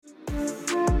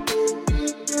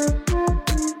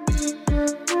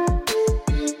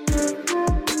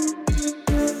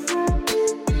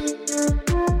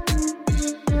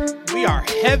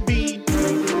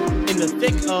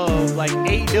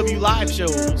live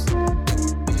shows.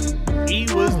 He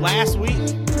was last week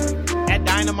at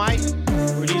Dynamite.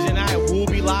 Rhodesia and I will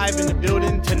be live in the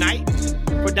building tonight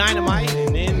for Dynamite,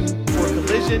 and then for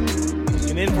Collision,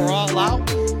 and then for All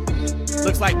Out.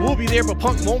 Looks like we'll be there, but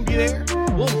Punk won't be there.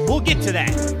 We'll get to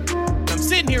that. I'm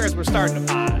sitting here as we're starting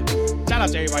the pod. Shout out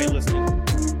to everybody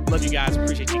listening. Love you guys.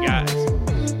 Appreciate you guys.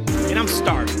 And I'm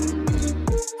starving.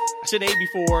 I should have ate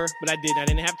before, but I didn't. I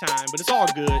didn't have time. But it's all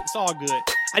good. It's all good.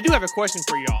 I do have a question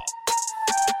for y'all.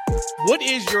 What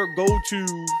is your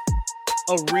go-to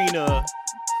arena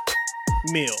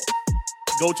meal?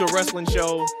 Go to a wrestling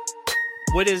show.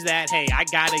 What is that? Hey, I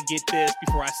gotta get this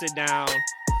before I sit down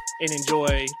and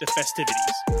enjoy the festivities.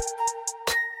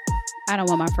 I don't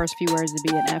want my first few words to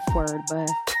be an F word, but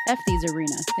F these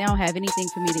arenas. They don't have anything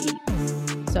for me to eat.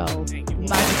 So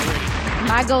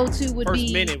my go-to would be...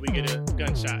 First minute we get a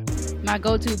gunshot. My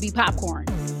go-to would be popcorn.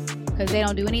 Because they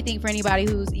don't do anything for anybody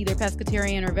who's either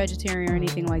pescatarian or vegetarian or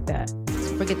anything like that.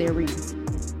 So forget the arenas.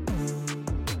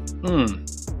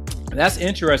 That's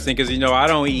interesting because, I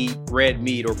don't eat red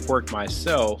meat or pork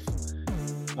myself.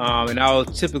 And I'll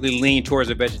typically lean towards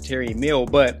a vegetarian meal.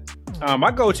 But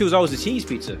my go-to is always the cheese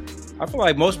pizza. I feel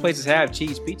like most places have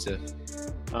cheese pizza.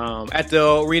 At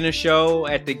the arena show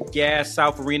at the Gas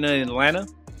South Arena in Atlanta,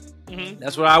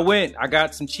 that's where I went. I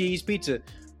got some cheese pizza. I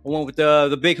went with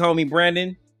the big homie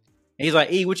Brandon. And he's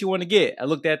like, "E, what you want to get?" I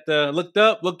looked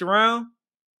up, looked around.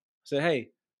 Said,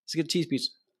 "Hey, let's get cheese pizza."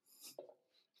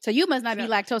 So you must not be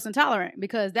lactose intolerant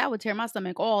because that would tear my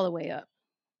stomach all the way up.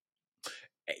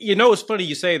 It's funny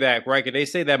you say that, right? Because they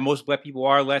say that most Black people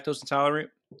are lactose intolerant.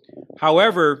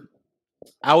 However,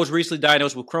 I was recently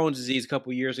diagnosed with Crohn's disease a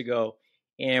couple of years ago.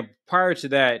 And prior to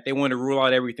that, they wanted to rule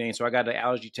out everything. So I got an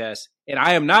allergy test. And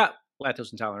I am not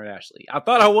lactose intolerant, actually. I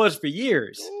thought I was for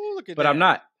years. Ooh, look at but that. I'm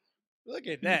not. Look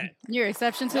at that. You're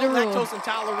exception to No the rule. lactose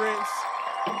intolerance.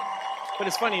 But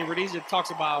it's funny, Rhodesia talks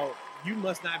about you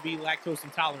must not be lactose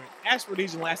intolerant. Ask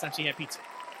Rhodesia the last time she had pizza.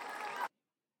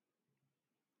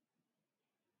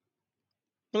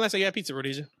 When last time you had pizza,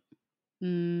 Rhodesia?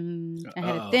 I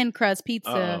had a thin crust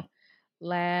pizza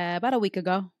about a week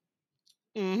ago.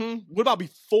 What about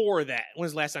before that?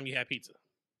 When's the last time you had pizza?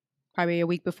 Probably a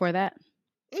week before that.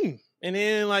 And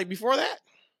then before that?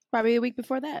 Probably a week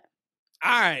before that.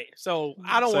 All right. So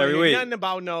I don't want to hear nothing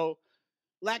about no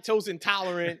lactose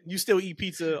intolerant. You still eat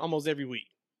pizza almost every week.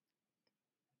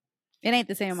 It ain't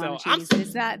the same amount of cheese.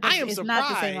 It's not the same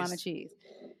amount of cheese.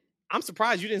 I'm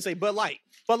surprised you didn't say Bud Light.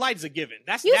 Bud Light's a given.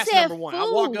 That's number one. Food.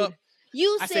 I walk up.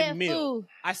 I said meal. Food.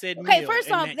 I said meal. Okay,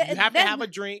 first off, you have to have a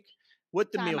drink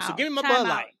with the meal. So give me my Bud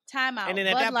Light. Time out. And then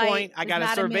at that point, I got to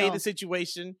survey the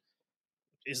situation.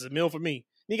 It's a meal for me.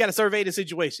 You got to survey the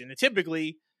situation. And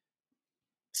typically,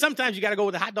 sometimes you got to go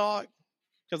with a hot dog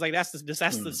because that's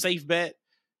the safe bet.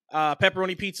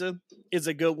 Pepperoni pizza is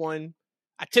a good one.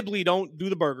 I typically don't do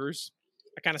the burgers.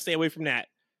 I kind of stay away from that.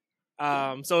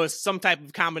 So it's some type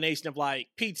of combination of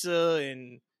pizza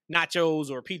and nachos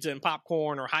or pizza and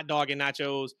popcorn or hot dog and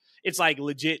nachos. It's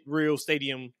legit real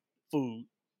stadium food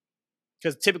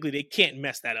because typically they can't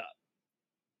mess that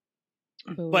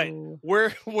up. Ooh. But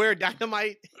where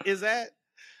Dynamite is at?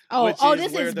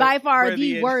 This is by far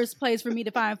the worst place for me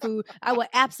to find food. I would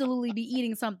absolutely be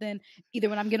eating something either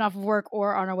when I'm getting off of work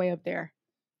or on our way up there.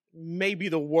 Maybe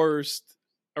the worst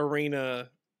arena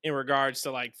in regards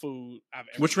to food I've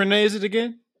ever. Which arena is it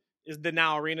again? Is the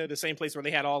Now Arena the same place where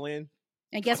they had All In?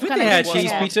 And guess what kind they of had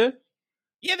cheese pizza?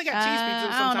 Yeah, they got cheese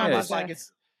pizza.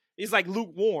 Sometimes it's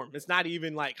lukewarm. It's not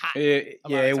even hot. It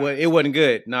wasn't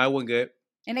good. No, it wasn't good.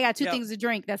 And they got two things to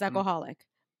drink that's alcoholic: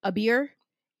 a beer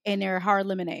and their hard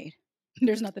lemonade.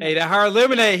 There's nothing. Hey, that hard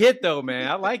lemonade hit though, man.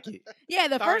 I like it. Yeah,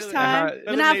 the first time,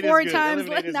 but not four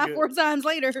times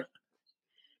later.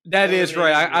 That is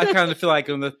right. I kind of feel like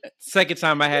on the second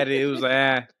time I had it, it was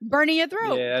burning your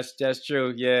throat. Yeah, that's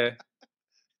true. Yeah,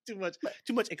 too much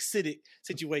acidic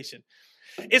situation.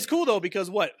 It's cool though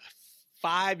because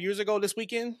 5 years ago this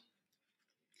weekend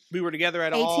we were together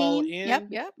at 18? All In.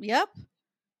 Yep.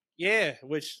 Yeah,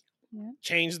 which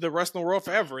changed the wrestling world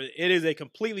forever. It is a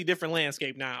completely different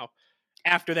landscape now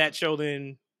after that show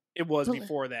than it was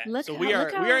before that. So we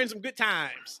are in some good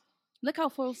times. Look how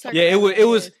full circle. Yeah,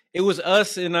 it was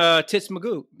us and Tits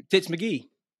McGee. Tits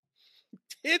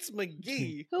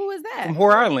McGee. Who was that? From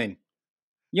Whore Island.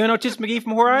 You don't know Tits McGee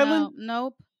from Whore Island?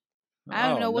 Nope. I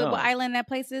don't know what island that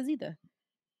place is either.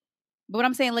 But what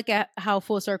I'm saying, look at how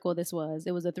full circle this was.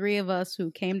 It was the three of us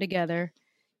who came together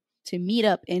to meet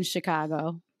up in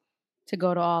Chicago to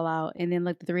go to All Out. And then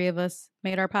the three of us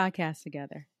made our podcast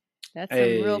together. That's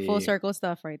some real full circle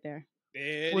stuff right there.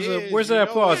 Where's the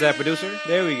applause at, producer?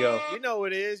 There we go. You know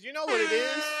what it is. We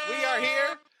are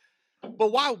here.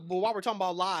 But while we're talking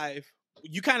about live,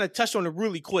 you kind of touched on it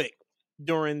really quick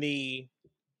during the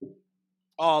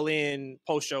All In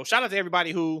post show. Shout out to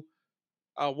everybody who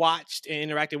watched and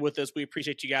interacted with us. We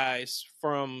appreciate you guys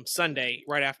from Sunday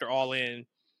right after All In.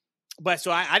 But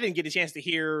so I didn't get a chance to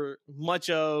hear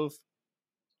much of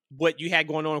what you had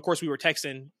going on. Of course, we were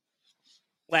texting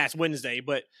last Wednesday,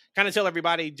 but kind of tell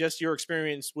everybody just your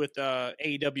experience with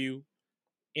AEW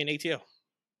and ATL.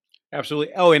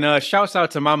 Absolutely. Oh, and shouts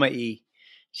out to Mama E.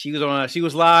 She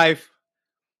was live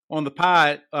on the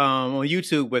pod on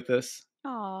YouTube with us.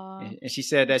 Aww. And she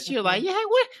said that she was like, "Yeah,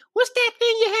 what's that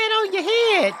thing you had on your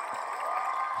head?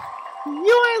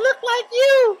 You ain't look like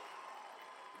you."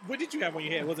 What did you have on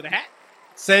your head? Was it a hat?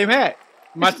 Same hat.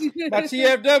 My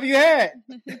TFW hat.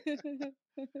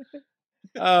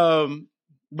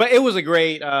 But it was a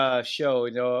great show.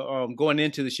 You know, going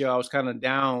into the show, I was kind of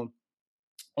down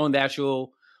on the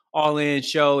actual All In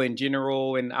show in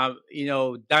general, and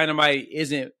Dynamite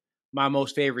isn't my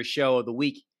most favorite show of the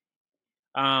week.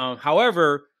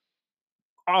 However,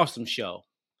 awesome show.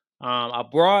 I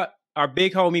brought our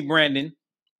big homie Brandon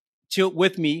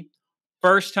with me.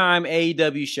 First time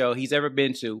AEW show he's ever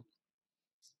been to.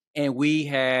 And we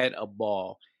had a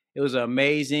ball. It was an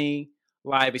amazing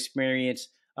live experience.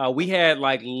 We had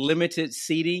like limited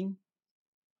seating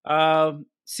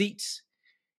seats.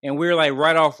 And we were like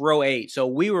right off row 8. So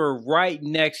we were right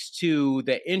next to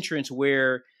the entrance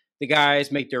where the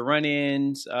guys make their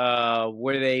run-ins,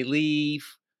 where they leave,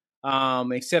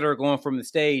 et cetera, going from the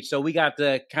stage. So we got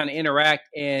to kind of interact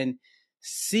and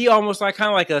see almost like kind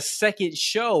of like a second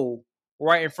show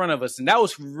right in front of us. And that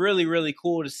was really, really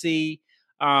cool to see.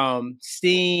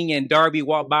 Sting and Darby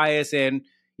walked by us, and,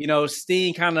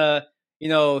 Sting kind of,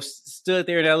 stood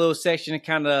there in that little section and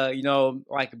kind of,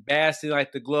 like basking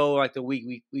like the glow, like the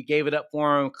we gave it up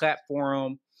for him, clapped for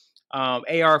him.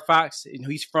 AR Fox,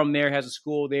 he's from there, has a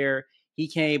school there. He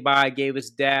came by, gave us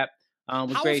dap.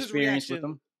 Was How great was his experience with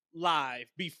him. Live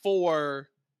before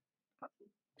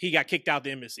he got kicked out the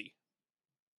embassy.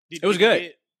 It was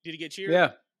good. Did he get cheered?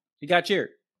 Yeah, he got cheered.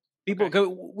 People, Okay.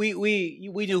 we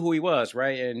knew who he was,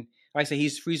 right? And like I said,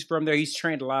 he's from there. He's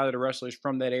trained a lot of the wrestlers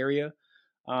from that area,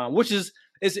 which is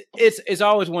it's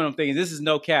always one of them things. This is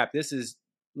no cap. This is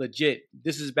legit.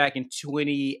 This is back in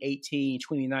 2018,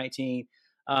 2019.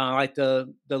 Like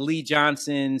the Lee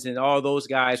Johnsons and all those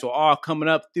guys were all coming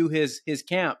up through his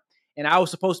camp, and I was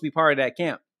supposed to be part of that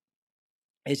camp.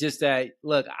 It's just that,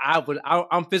 look,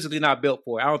 I'm physically not built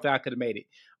for it. I don't think I could have made it.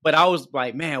 But I was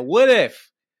like, man, what if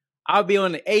I'll be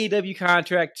on the AEW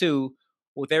contract too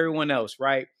with everyone else,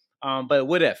 right? But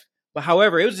what if? But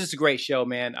however, it was just a great show,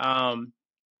 man.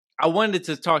 I wanted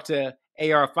to talk to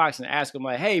AR Fox and ask him,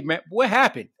 like, hey, man, what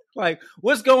happened? Like,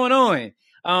 what's going on?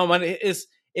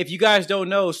 If you guys don't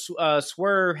know,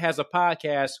 Swerve has a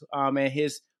podcast, and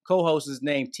his co-host is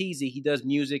named Teasy. He does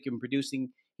music and producing.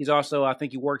 He's also, I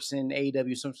think he works in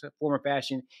AEW some form or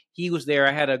fashion. He was there.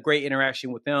 I had a great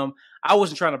interaction with him. I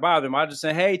wasn't trying to bother him. I just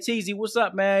said, hey, Teasy, what's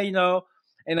up, man?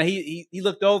 And he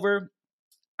looked over.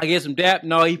 I gave him dap.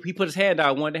 No, he put his hand out.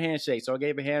 I wanted a handshake. So I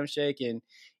gave a handshake, and,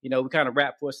 we kind of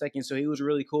rapped for a second. So he was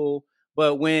really cool.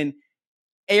 But when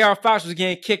AR Fox was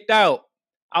getting kicked out,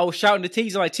 I was shouting to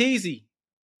Teasy, like, Teasy,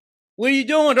 what are you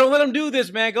doing? Don't let him do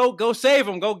this, man. Go save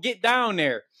him. Go get down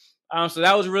there. So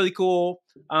that was really cool.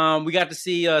 We got to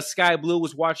see Sky Blue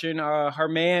was watching her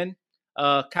man,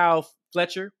 Kyle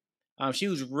Fletcher. She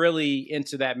was really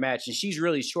into that match, and she's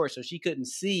really short, so she couldn't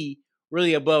see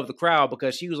really above the crowd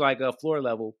because she was like a floor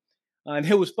level. And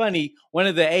it was funny. One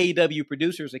of the AEW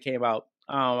producers that came out,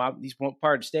 he's part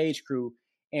of the stage crew,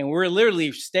 and we're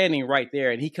literally standing right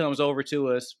there. And he comes over to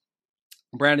us,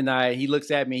 Brandon and I. He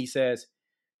looks at me. He says,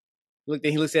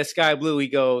 he looks at Sky Blue. He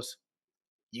goes,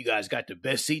 you guys got the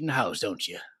best seat in the house, don't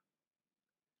you?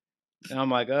 And I'm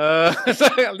like, and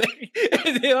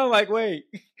then I'm like, wait,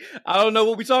 I don't know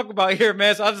what we talk about here,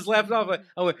 man. So I just laughed off.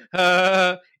 I went,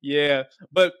 yeah.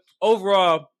 But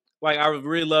overall, like, I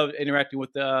really loved interacting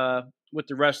with the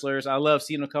wrestlers. I love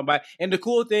seeing them come by. And the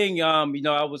cool thing, I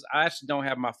actually don't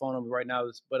have my phone on me right now,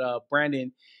 but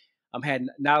Brandon had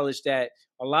knowledge that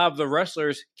a lot of the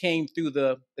wrestlers came through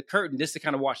the curtain just to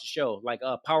kind of watch the show. Like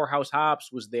Powerhouse Hobbs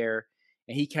was there,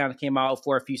 and he kind of came out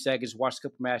for a few seconds, watched a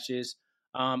couple matches.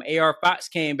 AR Fox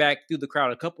came back through the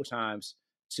crowd a couple times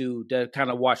to kind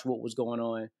of watch what was going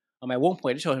on. At one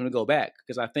point, they told him to go back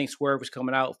because I think Swerve was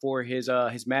coming out for his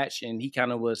match, and he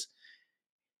kind of was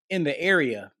in the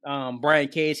area. Brian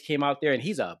Cage came out there, and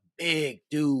he's a big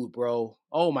dude, bro.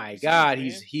 Oh my God,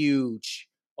 he's huge.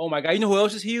 Oh my God, you know who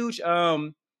else is huge?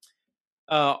 Aussie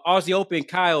Open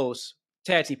Kyle's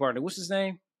tag team partner. What's his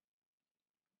name?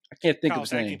 I can't think of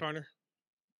his name. Partner.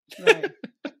 Right.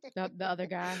 The other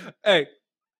guy.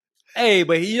 Hey,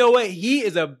 but you know what? He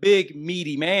is a big,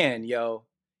 meaty man, yo.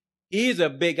 He's a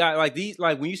big guy. Like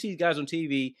when you see these guys on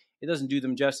TV, it doesn't do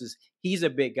them justice. He's a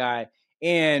big guy.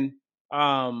 And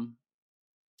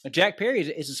Jack Perry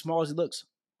is as small as he looks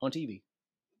on TV.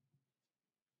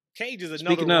 Cage is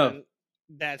another one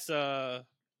that's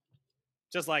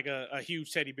just like a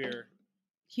huge teddy bear.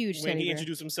 When he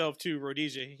introduced himself to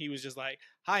Rhodesia, he was just like,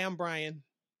 "Hi, I'm Brian."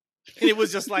 And it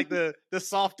was just like the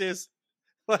softest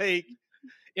like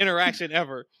interaction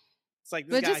ever. It's like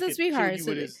this guy just a sweetheart.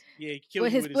 Kill you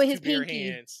with his two bare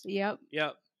hands. Yep.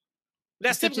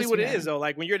 That's typically what it is, though.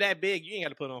 Like when you're that big, you ain't got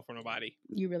to put on for nobody.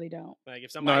 You really don't. Like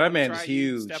if somebody that man is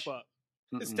huge. Step up,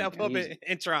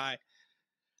 and try.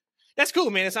 That's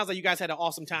cool, man. It sounds like you guys had an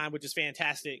awesome time, which is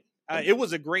fantastic. It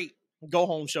was a great go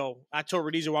home show. I told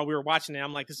Rhodesia while we were watching it,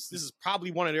 I'm like, this is probably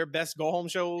one of their best go home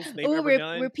shows they've ever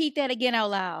done. Repeat that again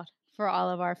out loud for all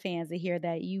of our fans to hear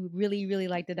that you really, really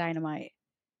like the Dynamite.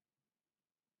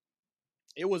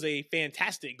 It was a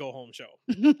fantastic go home show.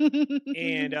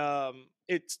 And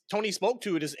Tony spoke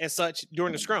to it as such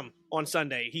during the scrum on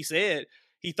Sunday. He said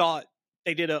he thought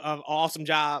they did an awesome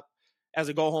job as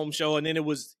a go home show. And then it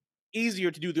was easier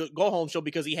to do the go home show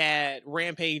because he had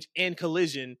Rampage and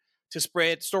Collision to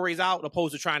spread stories out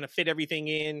opposed to trying to fit everything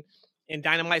in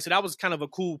Dynamite. So that was kind of a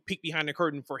cool peek behind the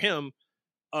curtain for him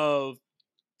of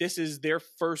that was their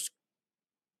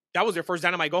first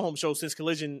Dynamite go home show since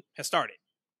Collision has started.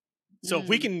 So if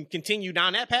we can continue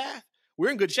down that path,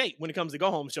 we're in good shape when it comes to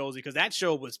go-home shows because that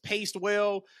show was paced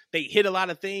well. They hit a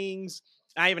lot of things.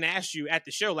 I even asked you at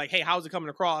the show, like, hey, how's it coming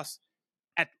across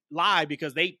at live?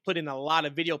 Because they put in a lot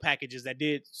of video packages that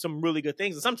did some really good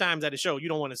things. And sometimes at a show, you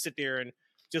don't want to sit there and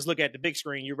just look at the big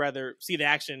screen. You'd rather see the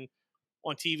action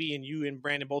on TV. And you and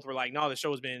Brandon both were like, no, the show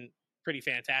has been pretty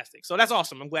fantastic. So that's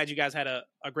awesome. I'm glad you guys had a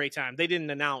great time. They didn't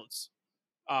announce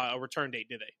a return date,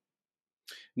 did they?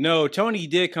 No, Tony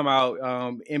did come out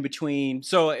in between.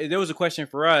 So there was a question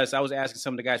for us. I was asking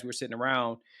some of the guys who were sitting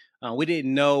around. We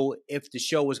didn't know if the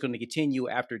show was going to continue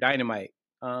after Dynamite.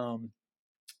 And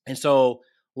so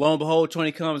lo and behold,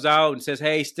 Tony comes out and says,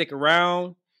 hey, stick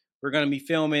around. We're going to be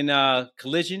filming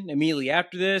Collision immediately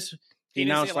after this. He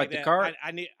announced like the card.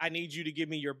 I need you to give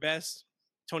me your best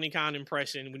Tony Khan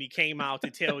impression when he came out to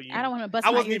tell you. I don't want to bust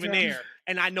I wasn't even there,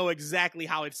 and I know exactly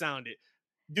how it sounded.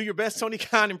 Do your best Tony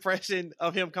Khan impression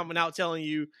of him coming out telling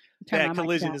you that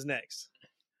Collision is next.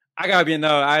 I gotta be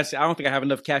I don't think I have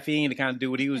enough caffeine to kind of do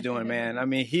what he was doing, man. I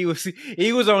mean, he was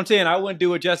on 10. I wouldn't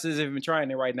do it justice if I'm trying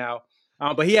it right now.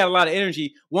 But he had a lot of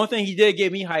energy. One thing he did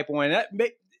get me hype on.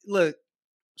 Look,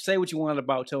 say what you want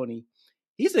about Tony.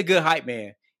 He's a good hype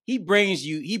man. He brings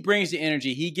the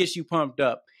energy. He gets you pumped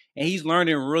up, and he's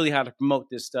learning really how to promote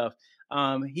this stuff.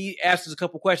 He asked us a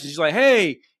couple questions. He's like,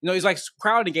 hey, he's like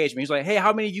crowd engagement. He's like, hey,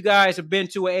 how many of you guys have been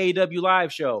to an AEW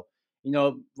live show?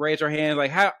 Raise our hand. Like,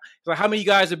 how many of you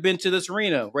guys have been to this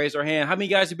arena? Raise our hand. How many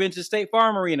of you guys have been to State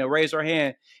Farm Arena? Raise our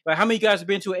hand. Like, how many of you guys have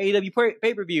been to an AEW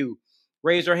pay-per-view?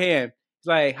 Raise our hand. He's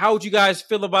like, how would you guys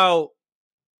feel about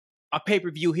a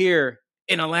pay-per-view here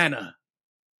in Atlanta?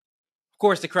 Of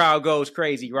course, the crowd goes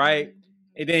crazy, right?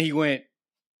 And then he went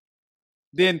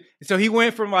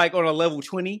from like on a level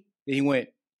 20. Then he went,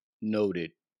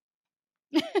 noted.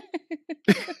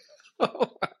 Oh,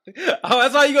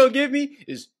 that's all you gonna give me?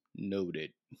 Is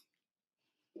noted.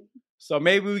 So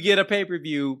maybe we get a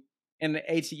pay-per-view in the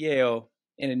ATL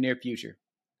in the near future.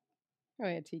 Go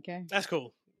ahead, TK. That's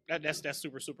cool. That's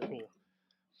super, super cool.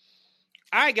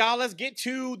 All right, y'all, let's get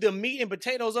to the meat and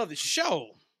potatoes of the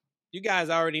show. You guys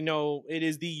already know it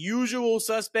is the usual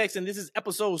suspects, and this is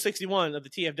episode 61 of the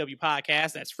TFW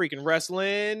podcast. That's freaking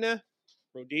wrestling.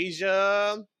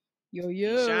 Rhodesia,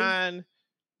 Eshaun,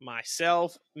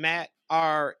 myself, Matt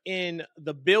are in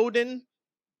the building.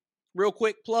 Real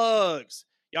quick plugs.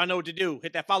 Y'all know what to do.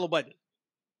 Hit that follow button.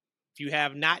 If you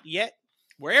have not yet,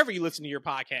 wherever you listen to your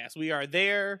podcast, we are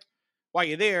there. While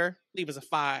you're there, leave us a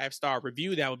 5-star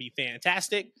review. That would be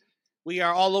fantastic. We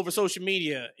are all over social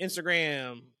media.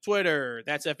 Instagram, Twitter,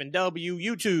 that's FNW,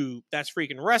 YouTube, that's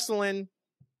freaking wrestling.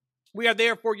 We are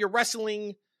there for your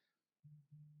wrestling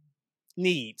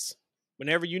needs.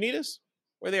 Whenever you need us,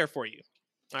 we're there for you.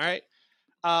 All right.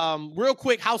 Real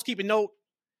quick housekeeping note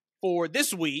for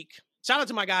this week. Shout out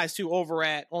to my guys too over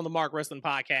at On the Mark Wrestling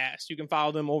Podcast. You can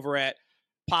follow them over at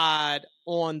Pod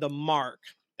On the Mark.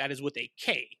 That is with a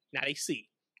K, not a C.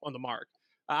 On the Mark.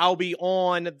 I'll be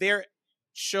on their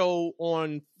show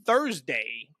on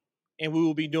Thursday, and we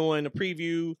will be doing a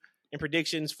preview and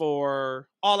predictions for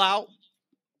All Out,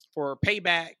 for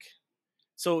Payback.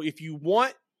 So if you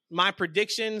want my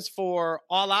predictions for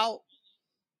All Out,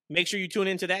 make sure you tune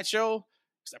into that show.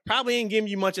 I probably ain't giving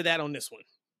you much of that on this one.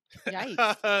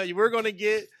 Yikes. We're going to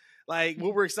get like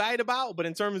what we're excited about, but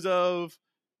in terms of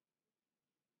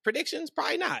predictions,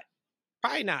 probably not.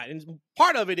 And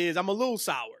part of it is I'm a little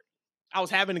sour. I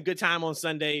was having a good time on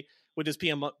Sunday with this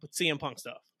CM Punk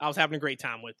stuff. I was having a great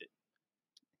time with it.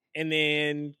 And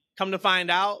then come to find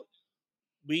out,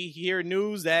 we hear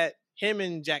news that him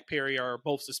and Jack Perry are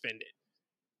both suspended.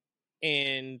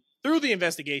 And through the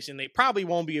investigation, they probably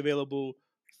won't be available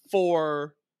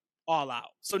for All Out.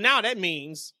 So now that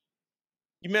means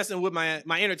you're messing with my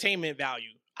entertainment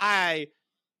value. I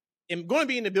am going to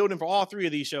be in the building for all three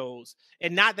of these shows.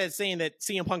 And not that saying that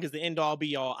CM Punk is the end-all,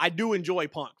 be-all. I do enjoy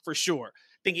Punk, for sure.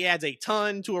 I think he adds a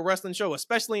ton to a wrestling show,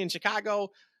 especially in Chicago.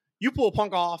 You pull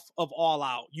Punk off of All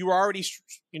Out, you were already,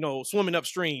 swimming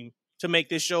upstream to make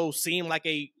this show seem like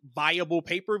a viable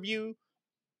pay-per-view.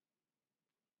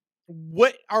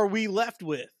 What are we left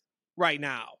with right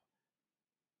now?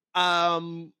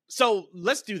 So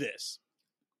let's do this.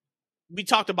 We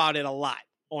talked about it a lot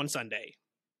on Sunday.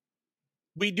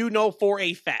 We do know for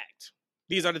a fact.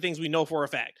 These are the things we know for a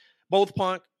fact. Both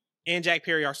Punk and Jack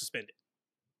Perry are suspended.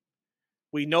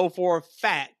 We know for a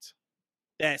fact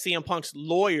that CM Punk's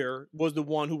lawyer was the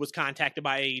one who was contacted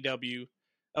by AEW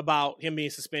about him being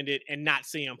suspended and not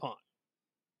CM Punk.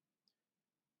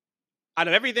 Out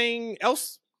of everything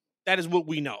else, that is what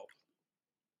we know.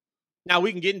 Now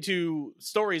we can get into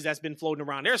stories that's been floating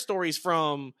around. There are stories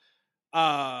from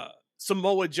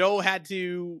Samoa Joe had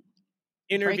to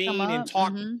intervene and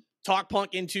talk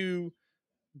Punk into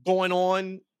going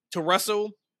on to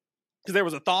wrestle because there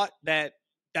was a thought that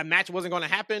match wasn't going to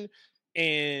happen.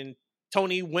 And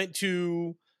Tony went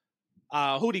to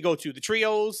who'd he go to? The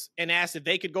trios and asked if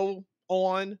they could go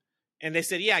on. And they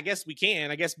said, yeah, I guess we can.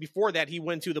 I guess before that, he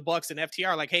went to the Bucks and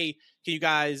FTR like, hey, can you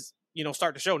guys,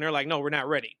 start the show? And they're like, no, we're not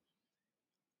ready.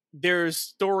 There's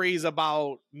stories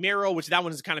about Miro, which that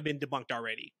one has kind of been debunked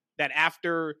already. That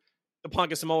after the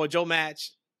Punk and Samoa Joe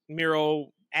match, Miro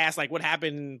asked like, what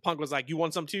happened? And Punk was like, you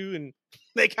want some too? And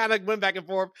they kind of went back and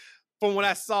forth. From what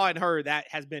I saw and heard, that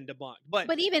has been debunked.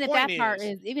 But even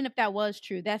if that was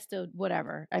true, that's still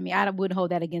whatever. I mean, I wouldn't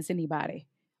hold that against anybody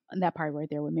on that part right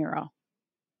there with Miro.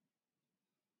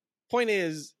 Point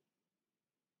is,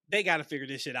 they got to figure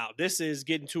this shit out. This is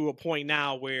getting to a point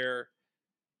now where,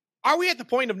 are we at the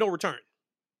point of no return?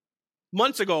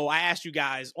 Months ago, I asked you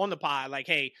guys on the pod, like,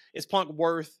 hey, is Punk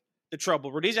worth the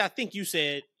trouble? Rhodesia, I think you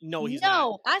said, no, he's not.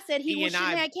 No, I said he shouldn't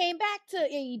have came back to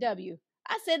AEW.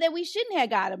 I said that we shouldn't have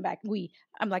got him back.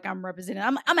 I'm representing.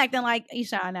 I'm acting like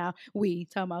Eshaun now. We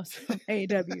talking about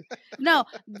AEW. No,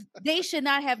 they should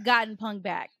not have gotten Punk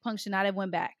back. Punk should not have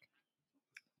went back.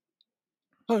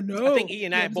 Oh no! I think he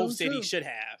and I both said he should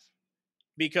have,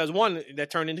 because one,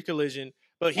 that turned into Collision,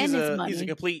 but he's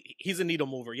a needle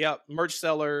mover. Yep, merch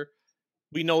seller.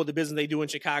 We know the business they do in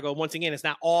Chicago. Once again, it's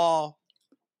not all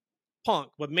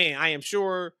Punk, but man, I am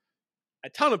sure a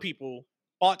ton of people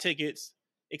bought tickets,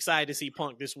 excited to see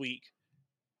Punk this week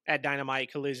at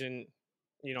Dynamite, Collision,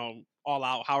 All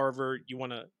Out, however you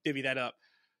want to divvy that up.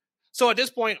 So at this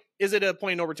point, is it a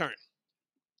point of no return?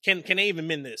 Can they even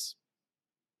mend this?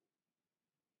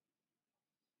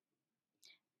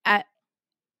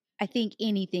 I think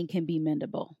anything can be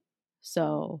mendable.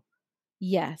 So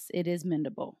yes, it is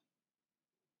mendable.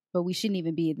 But we shouldn't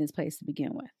even be in this place to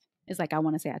begin with. It's like I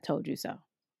want to say I told you so.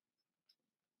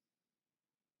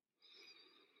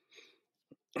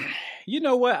 You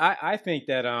know what? I think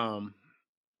that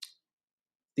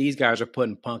these guys are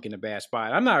putting Punk in a bad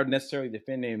spot. I'm not necessarily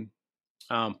defending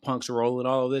Punk's role in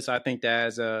all of this. I think that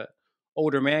as a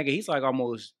older man, he's like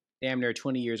almost damn near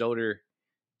 20 years older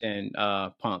than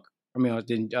Punk.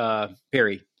 Than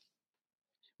Perry.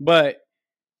 But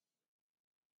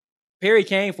Perry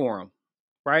came for him,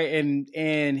 right?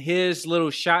 And his little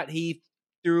shot he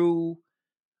threw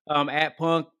at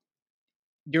Punk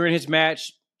during his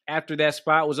match after that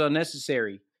spot was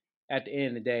unnecessary at the end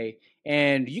of the day.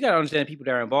 And you got to understand people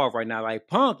that are involved right now. Like,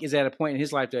 Punk is at a point in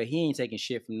his life that he ain't taking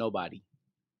shit from nobody.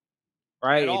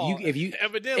 Right?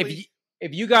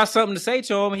 If you got something to say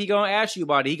to him, he going to ask you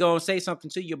about it. He going to say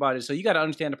something to you about it. So you got to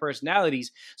understand the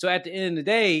personalities. So at the end of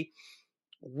the day,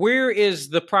 where is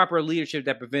the proper leadership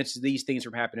that prevents these things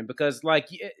from happening? Because, like,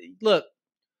 look,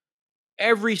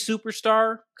 every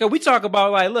superstar, because we talk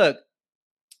about, like, look,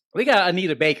 we got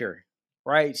Anita Baker,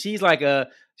 right? She's like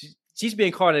she's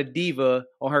being called a diva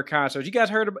on her concerts. You guys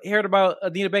heard about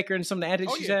Anita Baker and some of the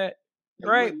antics she's had?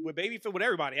 Right? With Babyface, with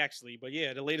everybody, actually. But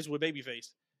yeah, the latest with Babyface.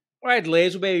 Right, the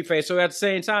latest with Babyface. So at the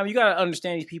same time, you got to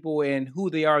understand these people and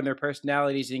who they are and their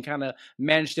personalities and kind of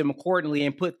manage them accordingly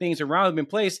and put things around them in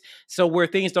place so where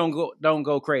things don't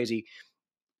go crazy.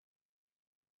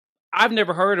 I've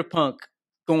never heard of Punk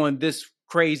going this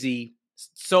crazy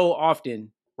so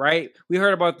often, right? We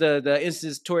heard about the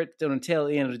instances toward on the tail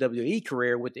end of the WWE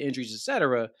career with the injuries,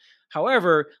 etc.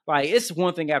 However, like it's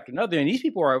one thing after another, and these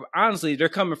people are honestly they're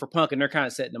coming for Punk and they're kind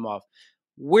of setting them off.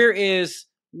 Where's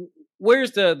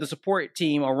the support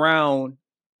team around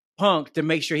Punk to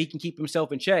make sure he can keep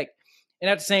himself in check? And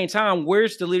at the same time,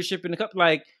 where's the leadership in the company?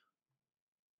 Like,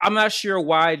 I'm not sure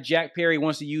why Jack Perry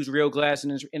wants to use real glass in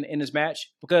his match,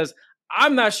 because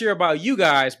I'm not sure about you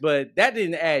guys, but that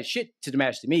didn't add shit to the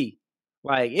match to me.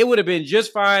 Like, it would have been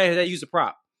just fine if they used a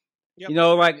prop. Yep. You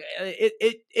know, like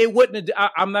it wouldn't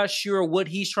have, I'm not sure what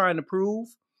he's trying to prove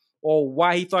or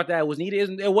why he thought that was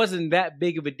needed. It wasn't that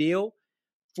big of a deal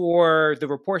for the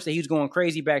reports that he was going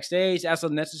crazy backstage. That's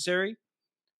unnecessary,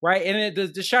 right? And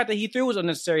the shot that he threw was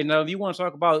unnecessary. Now, if you want to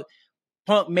talk about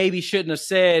Punk maybe shouldn't have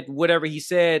said whatever he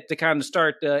said to kind of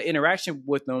start the interaction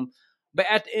with them. But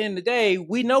at the end of the day,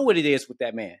 we know what it is with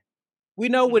that man. We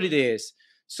know what it is.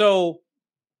 So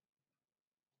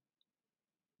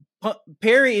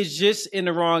Perry is just in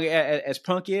the wrong as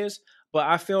Punk is. But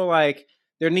I feel like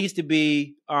there needs to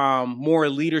be more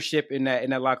leadership in that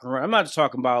locker room. I'm not just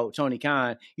talking about Tony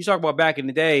Khan. You talk about back in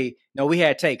the day, we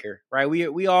had Taker, right?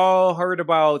 We all heard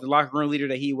about the locker room leader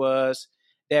that he was,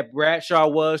 that Bradshaw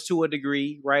was to a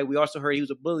degree, right? We also heard he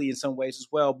was a bully in some ways as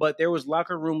well. But there was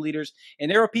locker room leaders, and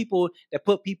there are people that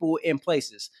put people in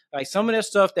places. Like some of that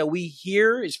stuff that we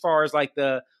hear as far as like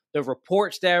the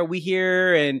reports that we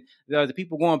hear and the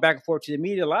people going back and forth to the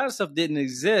media, a lot of stuff didn't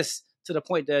exist to the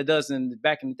point that it does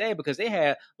back in the day because they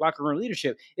had locker room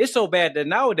leadership. It's so bad that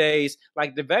nowadays,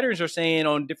 like the veterans are saying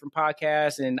on different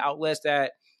podcasts and outlets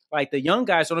that like the young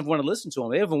guys don't even want to listen to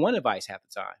them. They don't even want advice half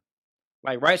the time.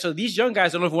 Like, right. So these young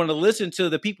guys don't even want to listen to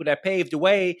the people that paved the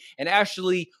way and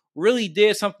actually really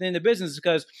did something in the business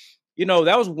because,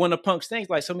 that was one of Punk's things.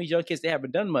 Like some of these young kids, they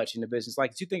haven't done much in the business.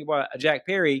 Like if you think about Jack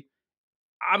Perry,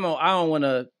 I don't want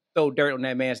to throw dirt on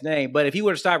that man's name, but if he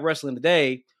would have stopped wrestling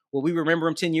today, will we remember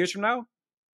him 10 years from now?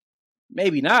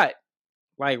 Maybe not.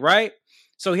 Like, right.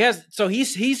 So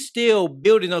he's still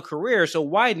building a career. So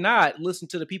why not listen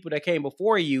to the people that came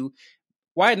before you?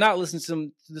 Why not listen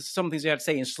to some things you have to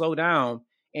say and slow down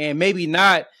and maybe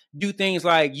not do things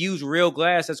like use real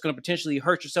glass that's going to potentially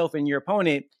hurt yourself and your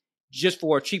opponent just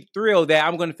for a cheap thrill that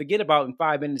I'm going to forget about in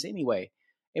 5 minutes anyway.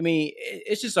 I mean,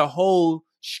 it's just a whole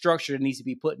structure that needs to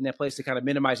be put in that place to kind of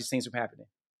minimize these things from happening.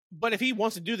 But if he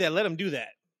wants to do that, let him do that.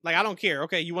 Like, I don't care.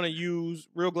 Okay, you want to use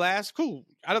real glass? Cool.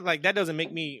 I don't like that. Doesn't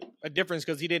make me a difference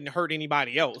because he didn't hurt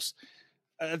anybody else.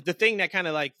 The thing that kind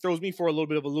of like throws me for a little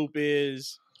bit of a loop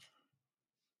is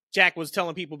Jack was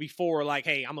telling people before, like,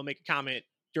 hey, I'm going to make a comment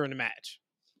during the match.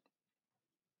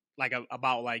 Like,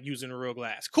 about, like, using a real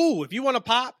glass. Cool. If you want to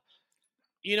pop,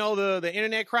 the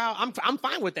internet crowd, I'm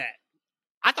fine with that.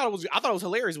 I thought it was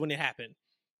hilarious when it happened.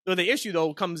 So the issue,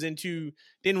 though, comes into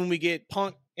then when we get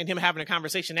Punk and him having a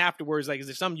conversation afterwards, like, is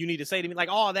there something you need to say to me? Like,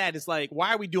 all that is like,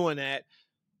 why are we doing that?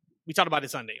 We talked about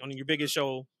it Sunday on your biggest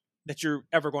show that you're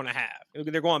ever going to have.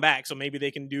 They're going back, so maybe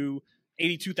they can do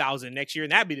 82,000 next year,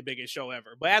 and that'd be the biggest show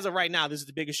ever. But as of right now, this is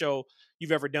the biggest show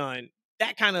you've ever done.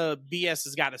 That kind of BS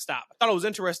has got to stop. I thought it was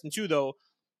interesting, too, though.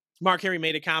 Mark Henry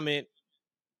made a comment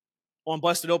on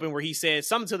Busted Open where he said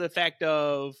something to the effect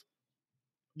of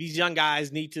these young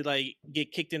guys need to, like,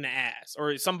 get kicked in the ass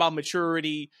or something about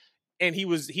maturity. And he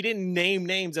didn't name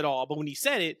names at all. But when he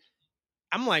said it,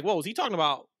 I'm like, whoa, was he talking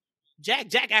about Jack?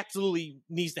 Jack absolutely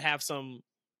needs to have some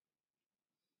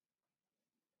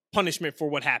punishment for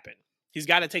what happened. He's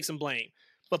got to take some blame.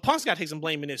 But Punk's got to take some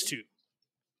blame in this, too.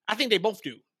 I think they both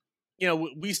do.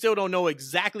 We still don't know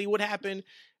exactly what happened.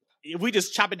 If we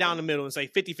just chop it down the middle and say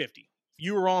 50-50,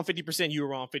 you were wrong 50%, you were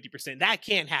wrong 50%, that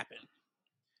can't happen.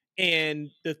 And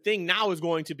the thing now is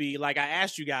going to be, like I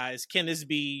asked you guys, can this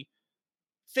be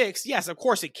fixed? Yes, of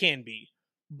course it can be.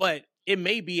 But it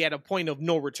may be at a point of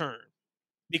no return.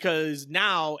 Because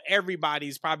now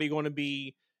everybody's probably going to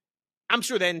be, I'm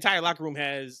sure that entire locker room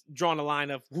has drawn a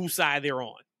line of whose side they're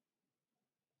on.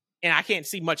 And I can't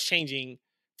see much changing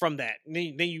from that. And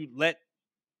then you let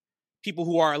people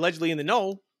who are allegedly in the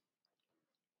know,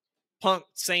 Punk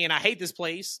saying, I hate this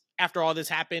place. After all this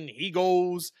happened, he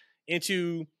goes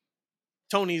into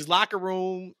Tony's locker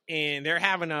room and they're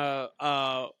having a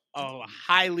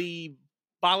highly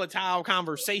volatile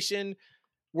conversation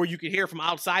where you could hear from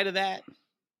outside of that.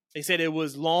 They said it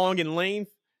was long in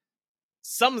length.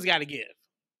 Something's got to give.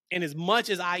 And as much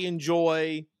as I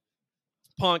enjoy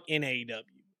Punk in AEW,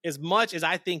 as much as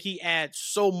I think he adds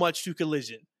so much to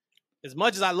Collision, as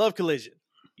much as I love Collision,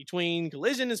 between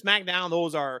Collision and SmackDown,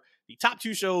 those are the top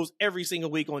two shows every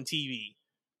single week on TV.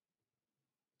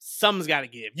 something's got to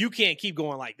give. You can't keep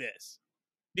going like this.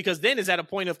 Because then it's at a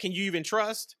point of, can you even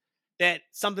trust that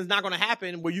something's not going to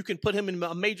happen where you can put him in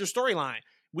a major storyline?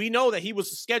 We know that he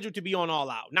was scheduled to be on All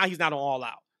Out. Now he's not on All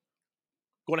Out.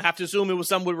 Going to have to assume it was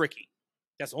something with Ricky.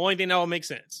 That's the only thing that will make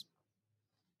sense.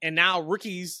 And now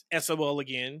Ricky's SOL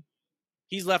again.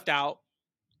 He's left out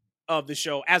of the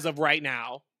show as of right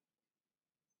now.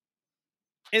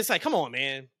 And it's like, come on,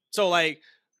 man. So, like,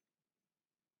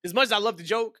 as much as I love the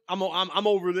joke, I'm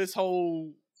over this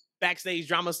whole backstage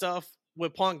drama stuff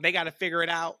with Punk. They got to figure it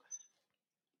out.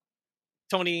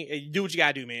 Tony, do what you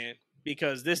got to do, man,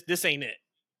 because this ain't it.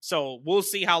 So we'll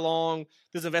see how long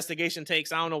this investigation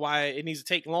takes. I don't know why it needs to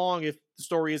take long if the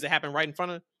story is to happen right in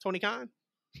front of Tony Khan.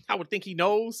 I would think he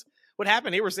knows what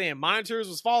happened. They were saying monitors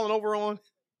was falling over on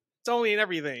Tony and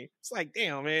everything. It's like,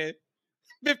 damn, man.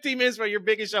 15 minutes for your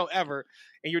biggest show ever,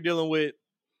 and you're dealing with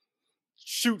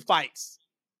shoot fights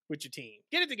with your team.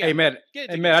 Get it together.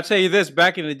 Hey, man, I tell you this,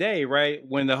 back in the day, right,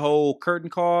 when the whole curtain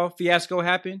call fiasco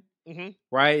happened,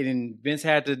 right, and Vince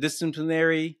had the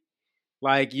disciplinary,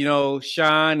 like, you know,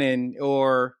 Sean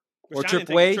or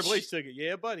Triple H. Triple H took it.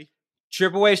 Yeah, buddy.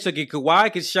 Triple H took it. Why?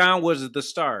 Because Sean was the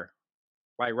star.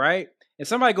 Like, right? And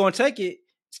somebody going to take it,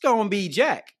 it's going to be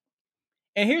Jack.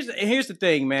 And here's the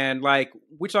thing, man. Like,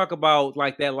 we talk about,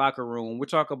 like, that locker room. We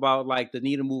talk about, like, the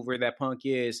needle mover that Punk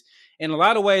is. In a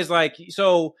lot of ways, like,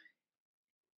 so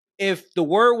if the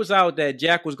word was out that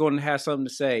Jack was going to have something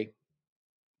to say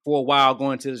for a while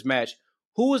going into this match,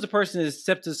 who was the person that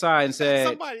stepped aside and said,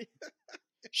 somebody.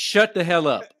 Shut the hell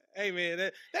up. Hey, man,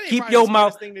 that ain't keep your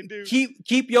mouth thing to do.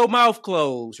 Keep your mouth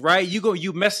closed, right?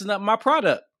 You messing up my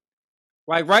product.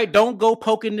 Like, right? Don't go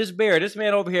poking this bear. This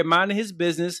man over here minding his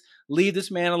business. Leave this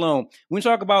man alone. When we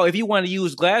talk about if you want to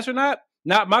use glass or not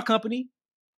my company.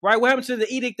 Right? What happened to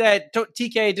the edict that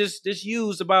TK just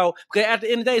used about, because at the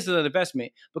end of the day, it's an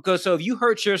investment. Because so if you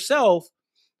hurt yourself,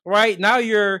 right, now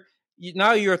you're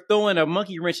throwing a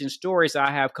monkey wrench in stories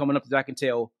I have coming up that I can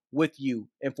tell with you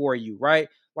and for you, right?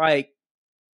 Like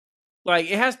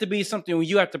it has to be something where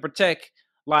you have to protect,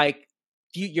 like,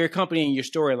 your company and your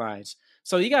storylines.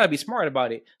 So you got to be smart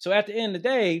about it. So at the end of the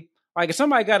day, like, if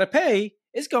somebody got to pay,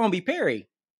 it's going to be Perry.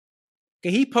 Okay,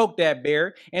 he poked that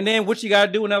bear. And then what you got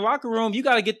to do in that locker room, you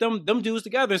got to get them dudes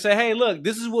together and say, hey, look,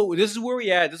 this is where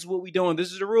we at. This is what we doing.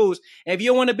 This is the rules. And if you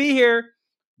don't want to be here,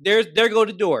 there go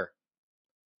the door.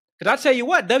 Because I tell you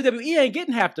what, WWE ain't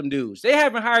getting half them dudes. They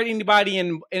haven't hired anybody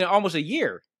in almost a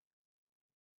year.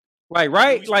 Like,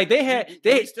 right?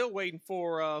 They still waiting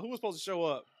for who was supposed to show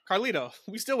up? Carlito.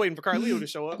 We still waiting for Carlito to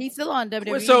show up. He's still on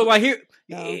WWE. So, like,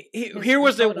 here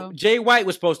was Jay White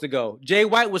was supposed to go. Jay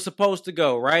White was supposed to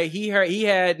go, right? He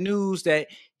had news that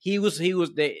he was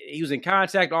in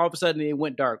contact. All of a sudden, it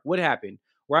went dark. What happened?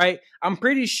 Right? I'm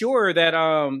pretty sure that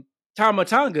Tama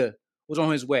Tonga was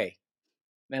on his way.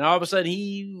 And all of a sudden,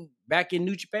 he back in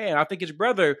New Japan. I think his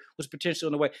brother was potentially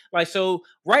on the way. Like, so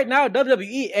right now,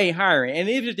 WWE ain't hiring. And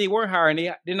even if they were hiring,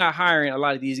 they're not hiring a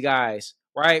lot of these guys,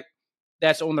 right?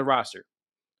 That's on the roster.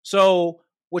 So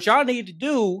what y'all need to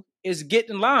do is get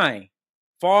in line.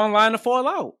 Fall in line to fall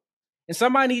out. And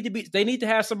they need to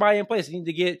have somebody in place. They need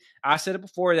to get, I said it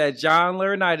before, that John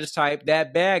Laurinaitis type,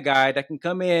 that bad guy that can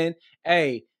come in.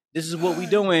 Hey, this is what we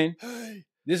doing.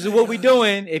 This is what we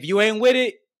doing. If you ain't with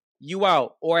it, you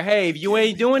out. Or, hey, if you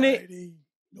ain't doing it,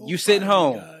 you sitting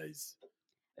home.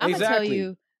 I'm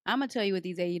gonna tell you what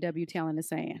these AEW talent is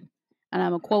saying. And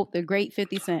I'm gonna quote the great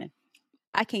 50 Cent.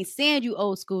 I can't stand you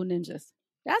old school ninjas.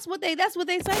 That's what they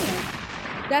saying.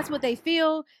 That's what they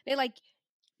feel. They like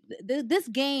this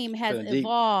game has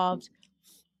evolved,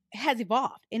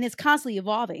 and it's constantly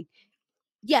evolving.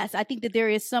 Yes, I think that there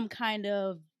is some kind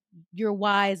of, you're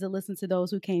wise to listen to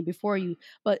those who came before you,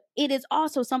 but it is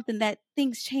also something that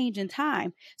things change in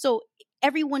time. So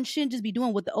everyone shouldn't just be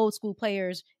doing what the old school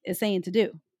players is saying to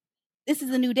do. This is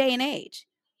a new day and age.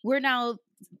 We're now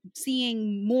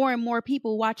seeing more and more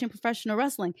people watching professional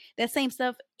wrestling. That same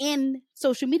stuff in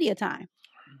social media time.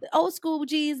 The old school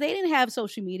G's, they didn't have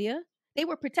social media. They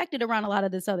were protected around a lot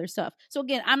of this other stuff. So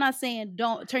again, I'm not saying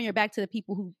don't turn your back to the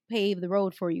people who paved the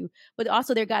road for you, but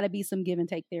also there got to be some give and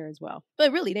take there as well.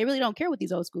 But really, they really don't care what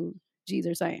these old school G's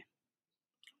are saying.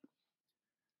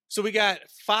 So we got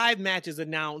 5 matches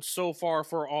announced so far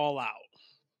for All Out.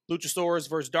 Luchasaurus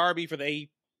versus Darby for the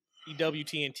AEW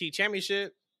TNT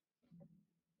Championship.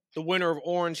 The winner of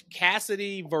Orange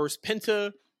Cassidy versus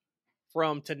Penta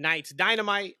from tonight's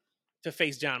Dynamite to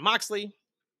face Jon Moxley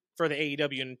for the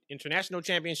AEW International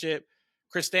Championship.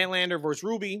 Chris Statlander versus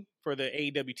Ruby for the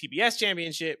AEW TBS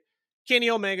Championship. Kenny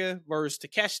Omega versus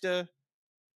Takeshita.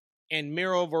 And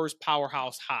Miro versus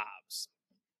Powerhouse Hobbs.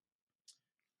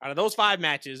 Out of those 5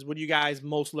 matches, what are you guys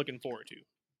most looking forward to?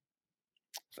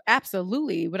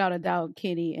 Absolutely, without a doubt,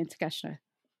 Kenny and Takeshita.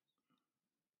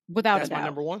 Without That's a doubt. my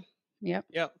number 1. Yep.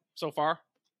 So far.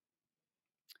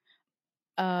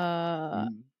 Miro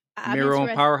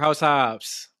and Powerhouse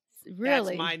Hobbs.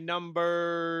 Really? That's my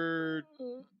number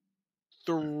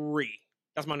 3.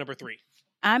 That's my number 3.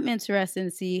 I'm interested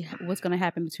to see what's going to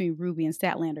happen between Ruby and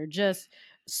Statlander, just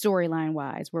storyline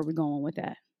wise. Where we're going with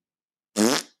that?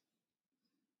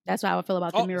 That's how I feel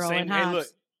about the Miro and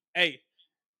Hobbs. Hey,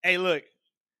 look.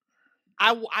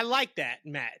 I like that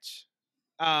match.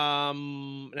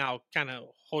 Now kind of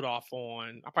hold off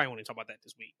on. I probably want to talk about that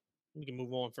this week. We can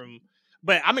move on from,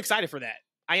 but I'm excited for that.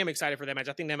 I am excited for that match.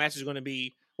 I think that match is going to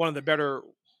be one of the better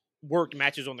worked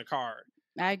matches on the card.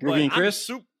 I agree. Ruby and Chris.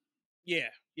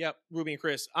 Yep. Ruby and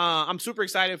Chris. I'm super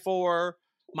excited for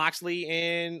Moxley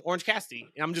and Orange Cassidy.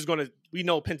 And I'm just we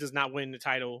know Penta's not winning the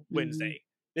title Wednesday.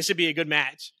 This should be a good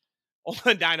match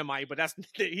on Dynamite, but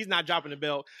he's not dropping the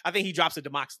belt. I think he drops it to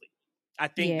Moxley. I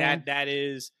think that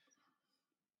is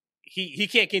he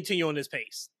can't continue on this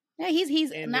pace. Yeah,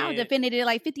 he's now defended it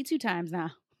like 52 times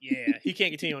now. Yeah, he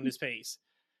can't continue on this pace.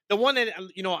 The one that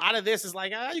out of this is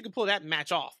like you can pull that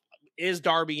match off is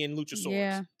Darby and Luchasaurus.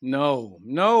 Yeah. No.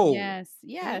 Yes.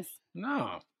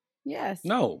 No. Yes.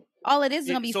 No. All it is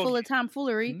going to be full of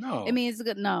tomfoolery. No. I mean, it's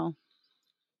good. No.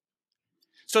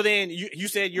 So then you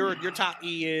said your top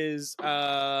E is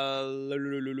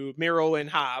Miro and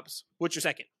Hobbs. What's your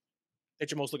second that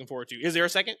you're most looking forward to? Is there a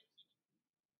second?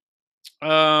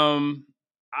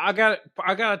 I got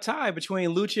a tie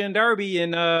between Lucha and Darby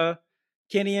and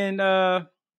Kenny and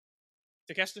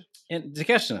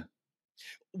Takeshita.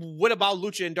 What about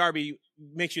Lucha and Darby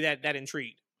makes you that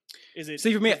intrigued? Is it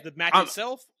for me, the match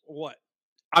itself or what?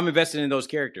 I'm invested in those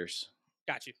characters.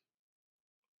 Got you.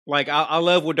 Like I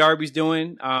love what Darby's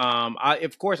doing.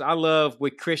 Of course I love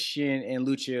what Christian and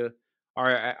Lucha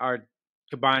are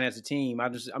combined as a team.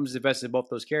 I'm just invested in both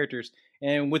those characters.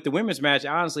 And with the women's match,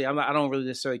 honestly, I don't really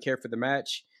necessarily care for the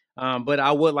match. But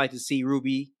I would like to see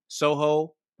Ruby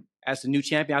Soho as the new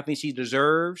champion. I think she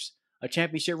deserves a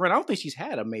championship run. I don't think she's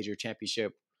had a major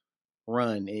championship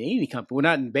run in any company. Well,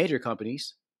 not in major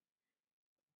companies.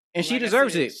 And she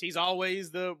deserves it. She's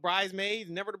always the bridesmaid,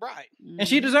 never the bride. And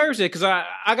she deserves it because I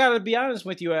gotta be honest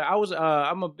with you. I was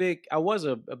a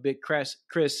big Chris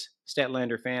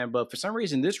Statlander fan, but for some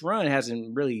reason this run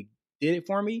hasn't really did it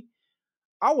for me.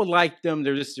 I would like them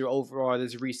to just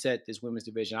reset this women's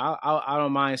division. I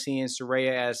don't mind seeing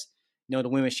Saraya as the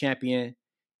women's champion,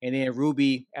 and then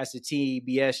Ruby as the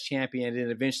TBS champion, and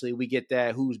then eventually we get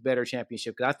that who's better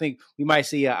championship. Because I think we might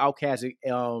see an Outcast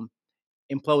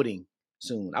imploding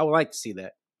soon. I would like to see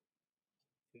that.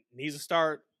 Needs to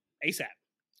start ASAP.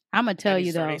 I'm gonna tell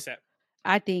you though,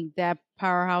 I think that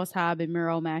Powerhouse Hobb and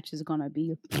Miro match is gonna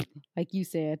be, like you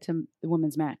said, to the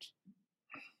women's match.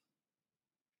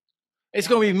 It's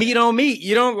gonna be meat on meat.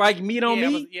 You don't like meat on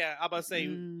meat? I'm about to say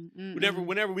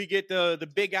whenever we get the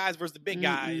big guys versus the big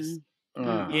guys,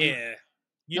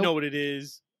 you know what it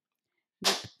is.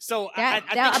 So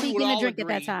I'll be getting a drink at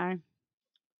that time.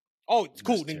 Oh, it's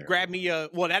cool. Then grab me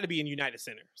that'd be in United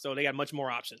Center. So they got much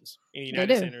more options in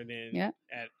United Center than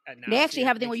at now. They actually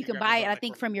have a thing where you can buy it, I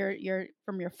think, from your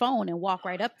phone and walk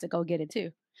right up to go get it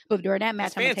too. But during that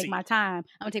match, I'm gonna take my time.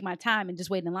 I'm gonna take my time and just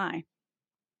wait in line.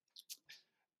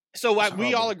 So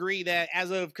we all agree that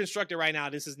as of constructed right now,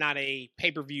 this is not a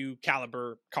pay-per-view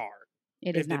caliber card.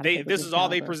 It is not. If this is all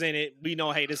they presented, we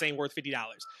know, hey, this ain't worth $50.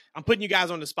 I'm putting you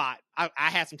guys on the spot. I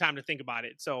had some time to think about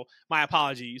it, so my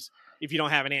apologies if you don't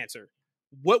have an answer.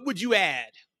 What would you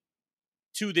add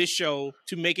to this show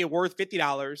to make it worth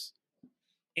 $50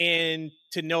 and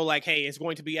to know, like, hey, it's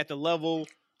going to be at the level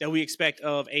that we expect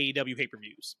of AEW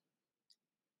pay-per-views?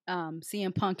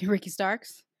 CM Punk and Ricky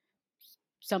Starks.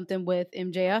 Something with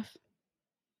MJF.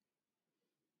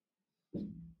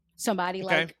 Somebody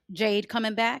like Jade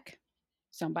coming back.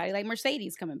 Somebody like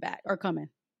Mercedes coming back or coming.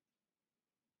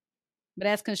 But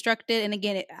as constructed, and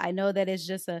again, I know that it's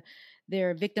just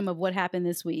they're a victim of what happened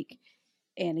this week.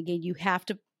 And again, you have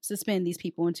to suspend these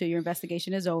people until your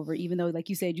investigation is over, even though, like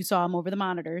you said, you saw them over the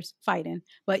monitors fighting.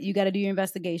 But you got to do your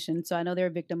investigation. So I know they're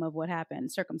a victim of what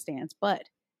happened, circumstance. But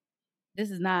this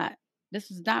is not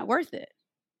worth it.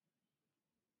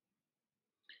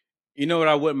 You know what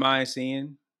I wouldn't mind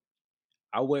seeing?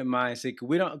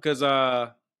 Because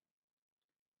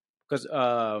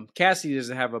Cassie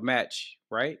doesn't have a match,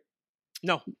 right?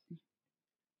 No.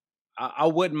 I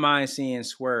wouldn't mind seeing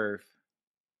Swerve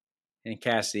and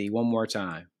Cassie one more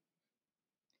time.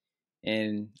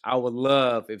 And I would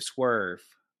love if Swerve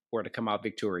were to come out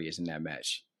victorious in that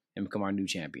match and become our new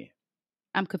champion.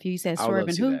 I'm confused. You said Swerve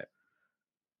and who?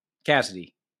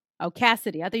 Cassidy. Oh,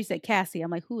 Cassidy. I thought you said Cassie.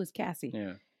 I'm like, who is Cassie?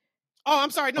 Yeah. Oh,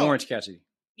 I'm sorry. No. Orange Cassidy.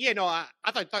 Yeah, no, I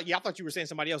thought you were saying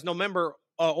somebody else. No, remember,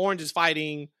 Orange is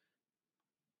fighting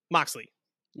Moxley.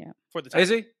 Yeah. For the title. Is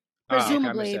he?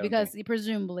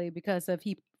 Presumably, because if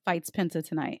he fights Penta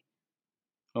tonight.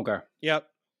 Okay. Yep.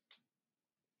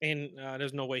 And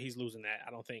there's no way he's losing that,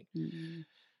 I don't think. Mm-hmm.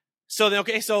 So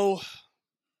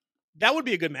that would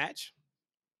be a good match.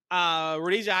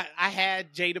 Rhodesia, I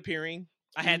had Jade appearing.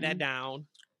 I had that down.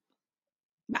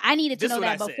 But I needed to know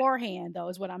that beforehand, though,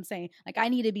 is what I'm saying. Like, I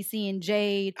need to be seeing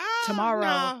Jade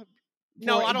tomorrow.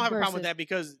 No, I don't have a problem with that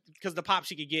because the pop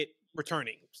she could get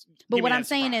returning. But what I'm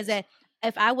saying is that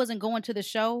if I wasn't going to the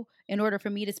show in order for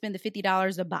me to spend the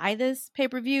 $50 to buy this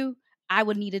pay-per-view, I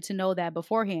would needed to know that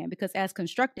beforehand because as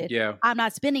constructed, I'm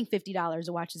not spending $50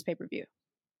 to watch this pay-per-view.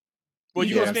 Well,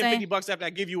 you're going to spend $50 after I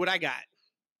give you what I got.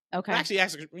 Okay.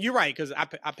 Actually, you're right because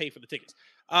I paid for the tickets.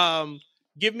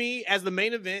 Give me as the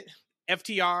main event,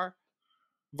 FTR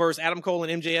versus Adam Cole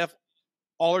and MJF,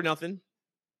 All or Nothing.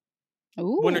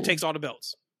 Ooh. Winner takes all the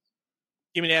belts.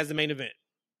 Give me that as the main event.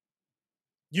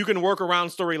 You can work around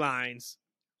storylines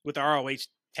with the ROH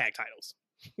tag titles.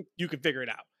 You can figure it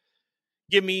out.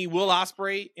 Give me Will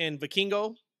Ospreay and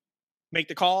Vikingo. Make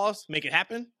the calls. Make it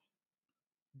happen.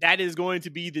 That is going to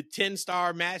be the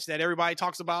 10-star match that everybody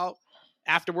talks about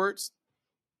afterwards.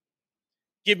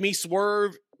 Give me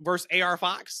Swerve versus AR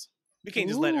Fox. We can't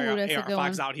just let AR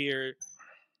Fox out here.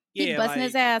 He's busting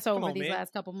his ass over these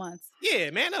last couple months. Yeah,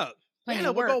 man up. Man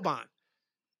up with Gobon.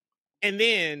 And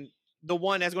then the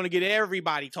one that's going to get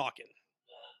everybody talking.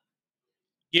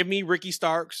 Give me Ricky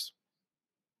Starks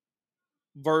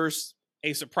versus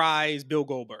a surprise Bill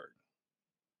Goldberg.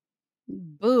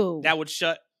 Boo. That would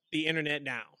shut the internet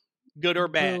down. Good or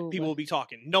bad, people will be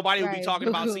talking. Nobody will be talking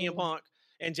about CM Punk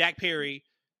and Jack Perry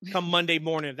come Monday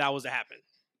morning if that was to happen.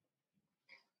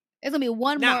 It's going to be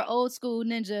one more old school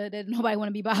ninja that nobody want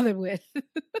to be bothered with.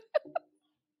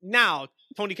 Now,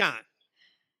 Tony Khan.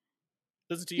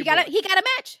 Listen to you. He got a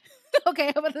match.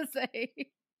 Okay, I'm about to say.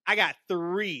 I got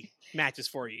 3 matches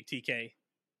for you, TK.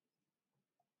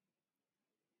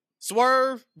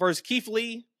 Swerve versus Keith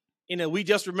Lee. We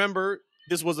just remembered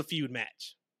this was a feud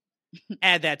match.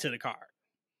 Add that to the card.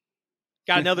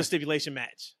 Got another stipulation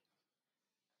match.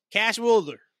 Cash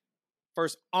Wheeler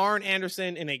versus Arn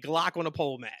Anderson in a Glock on a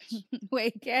pole match.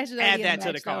 Wait, Cash is add that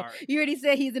to the card. You already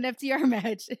said he's an FTR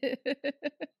match.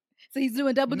 So he's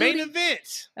doing double duty? Main event.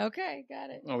 Okay, got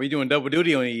it. Oh, we doing double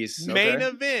duty on these. Okay. Main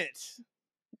event.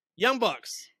 Young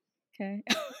Bucks. Okay.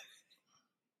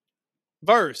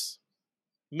 Verse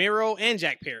Miro and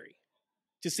Jack Perry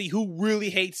to see who really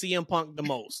hates CM Punk the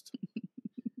most.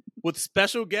 With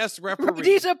special guest referee.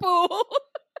 Deja Poole.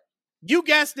 You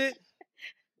guessed it.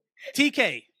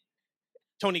 TK.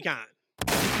 Tony Khan.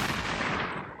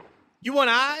 You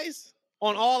want eyes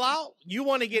on All Out? You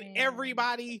want to get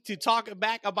everybody to talk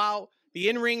back about the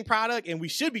in-ring product, and we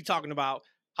should be talking about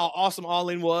how awesome All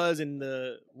In was and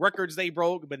the records they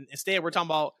broke, but instead we're talking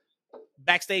about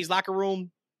backstage locker room.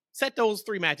 Set those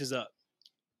 3 matches up.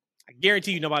 I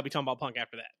guarantee you nobody will be talking about Punk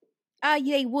after that.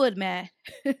 Yeah, they would, man.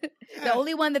 The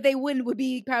only one that they wouldn't would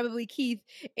be probably Keith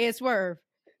and Swerve.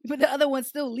 But the other one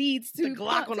still leads to the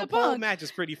Glock on the pole match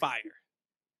is pretty fire.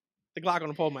 The Glock on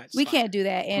the pole match. We can't do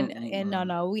that. And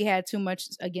no, we had too much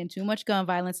gun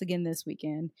violence again this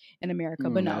weekend in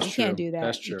America. But no, we can't do that.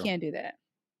 That's true. You can't do that.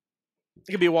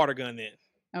 It could be a water gun then.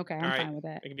 Okay, I'm fine with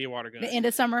that. It could be a water gun. The end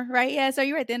of summer, right? Yeah, so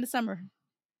you're right, the end of summer.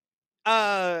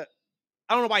 I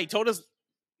don't know why he told us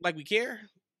like we care,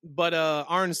 but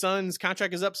Arn's son's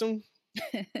contract is up soon.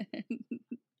 Ain't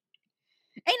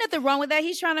nothing wrong with that.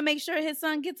 He's trying to make sure his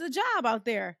son gets a job out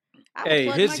there.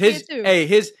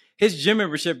 His gym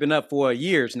membership been up for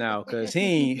years now because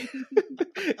he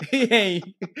ain't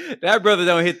that brother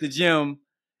don't hit the gym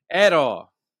at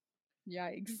all.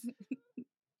 Yikes.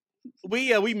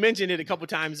 We mentioned it a couple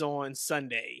times on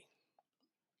Sunday.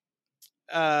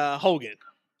 Hogan.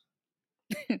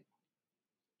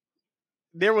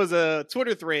 There was a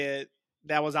Twitter thread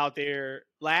that was out there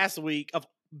last week of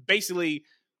basically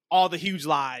all the huge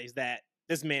lies that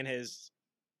this man has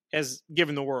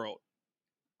given the world.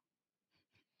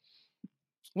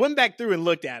 Went back through and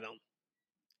looked at them.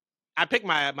 I picked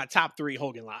my top 3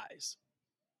 Hogan lies.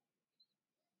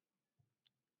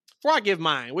 Before I give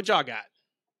mine, what y'all got?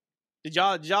 Did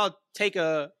y'all take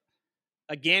a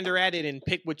gander at it and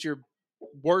pick what your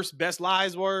worst, best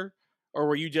lies were? Or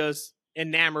were you just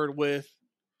enamored with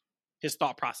his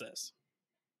thought process?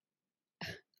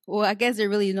 Well, I guess there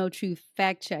really is no true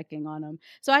fact checking on him.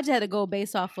 So I just had to go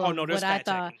based off of what I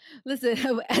thought.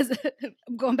 Listen,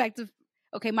 I'm going back to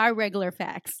Okay, my regular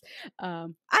facts. I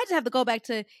just have to go back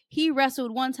to he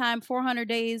wrestled one time 400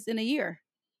 days in a year.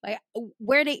 Like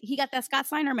he got that Scott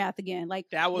Steiner math again? Like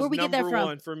that was where we number get that from?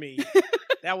 one for me.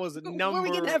 That was number where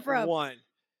we get that from? one.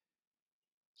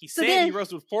 He said he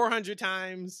wrestled 400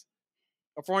 times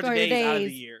or 400 days out of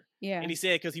the year. Yeah, and he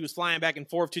said because he was flying back and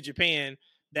forth to Japan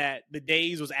that the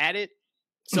days was added,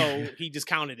 so he just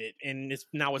counted it, and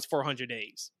now it's 400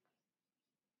 days.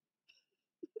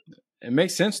 It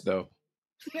makes sense though.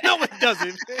 No, it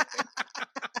doesn't.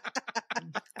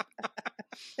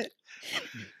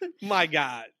 My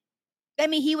God. I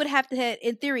mean, he would have to,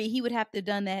 in theory, he would have to have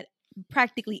done that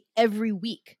practically every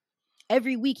week.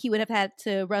 Every week he would have had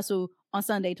to wrestle on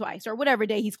Sunday twice or whatever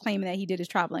day he's claiming that he did his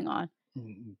traveling on.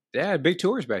 They had big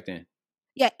tours back then.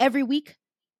 Yeah, every week.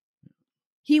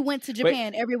 He went to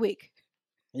Japan every week.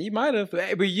 He might have.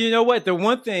 But you know what? The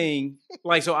one thing,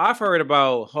 like, so I've heard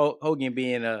about Hogan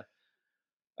being a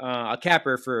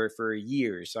capper for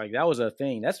years. Like that was a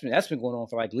thing. That's been going on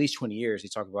for like at least 20 years. He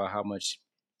talked about how much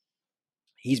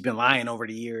he's been lying over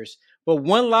the years. But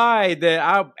one lie that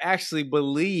I actually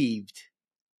believed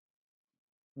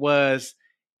was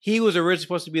he was originally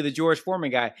supposed to be the George Foreman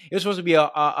guy. It was supposed to be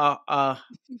a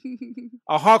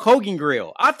Hulk Hogan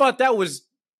grill. I thought that was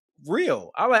real.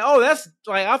 I'm like, oh, that's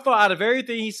like, I thought out of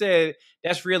everything he said,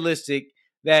 that's realistic.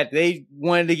 That they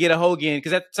wanted to get a Hogan,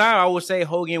 because at the time I would say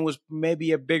Hogan was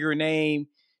maybe a bigger name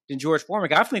than George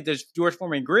Foreman. I think the George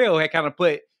Foreman grill had kind of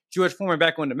put George Foreman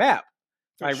back on the map,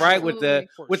 right, with the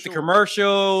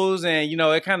commercials, and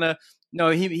it kind of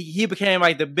he became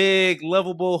like the big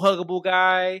lovable, huggable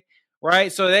guy,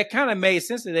 right? So that kind of made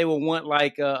sense that they would want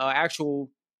like a actual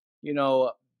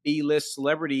B-list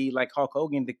celebrity like Hulk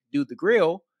Hogan to do the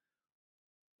grill.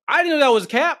 I didn't know that was a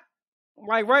cap.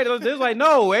 Like, right, there's like,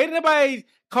 no, ain't nobody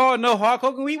called no Hulk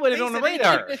Hogan. We put it on the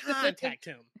radar. They didn't contact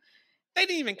him. They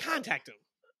didn't even contact him.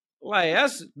 Like,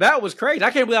 that was crazy.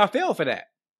 I can't believe I fell for that.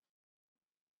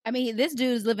 I mean, this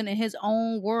dude's living in his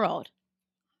own world.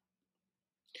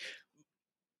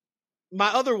 My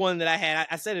other one that I had,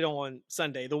 I said it on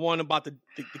Sunday, the one about the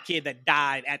kid that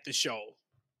died at the show.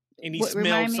 And he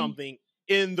smelled something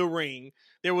in the ring.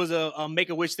 There was a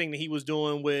Make-A-Wish thing that he was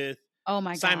doing with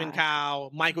Simon Cowell,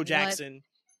 Michael Jackson,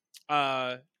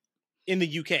 in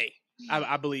the UK,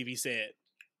 I believe he said.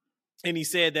 And he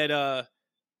said that,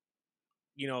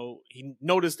 he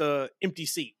noticed an empty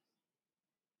seat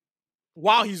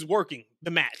while he's working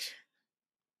the match.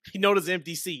 He noticed an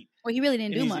empty seat. Well, he really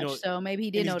didn't do much, so maybe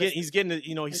he did notice. He's getting,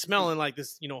 he's smelling like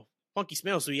this, funky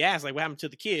smell. So he asked, like, what happened to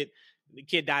the kid? The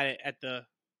kid died at the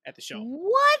show.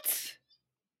 What?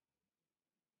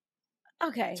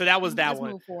 Okay. So that was that Let's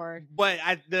one. Move forward. But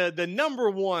the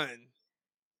number one,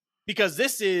 because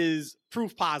this is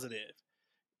proof positive.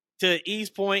 To E's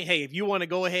point, hey, if you want to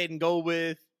go ahead and go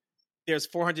with there's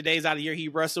 400 days out of the year he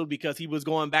wrestled because he was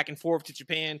going back and forth to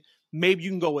Japan, maybe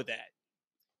you can go with that.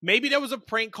 Maybe there was a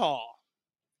prank call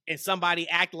and somebody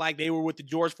acted like they were with the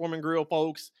George Foreman Grill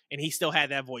folks and he still had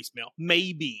that voicemail.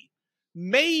 Maybe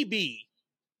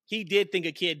he did think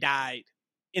a kid died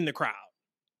in the crowd.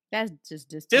 That's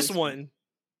just this one.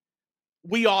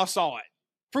 We all saw it.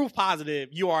 Proof positive.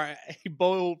 You are a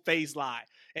bold-faced lie,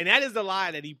 and that is the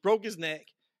lie that he broke his neck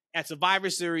at Survivor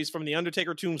Series from the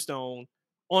Undertaker tombstone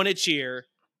on a chair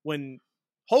when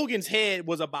Hogan's head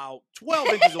was about 12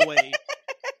 inches away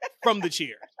from the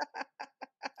chair.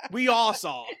 We all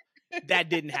saw that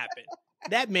didn't happen.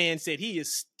 That man said he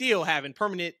is still having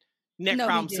permanent neck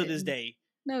problems to this day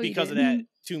because of that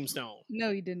tombstone.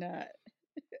 No, he did not.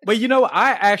 But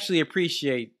I actually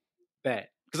appreciate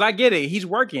that because I get it. He's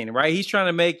working, right? He's trying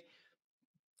to make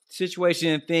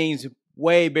situations and things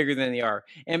way bigger than they are.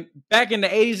 And back in the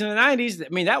 80s and the 90s, I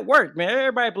mean, that worked, man.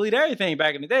 Everybody believed everything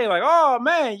back in the day. Like, oh,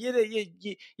 man,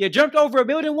 you jumped over a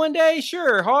building one day?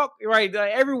 Sure, Hulk. Right?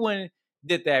 Everyone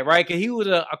did that, right? Because he was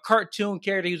a cartoon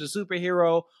character. He was a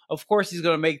superhero. Of course, he's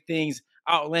going to make things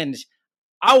outlandish.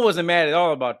 I wasn't mad at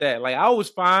all about that. Like, I was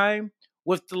fine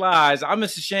with the lies. I'm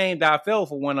just ashamed that I fell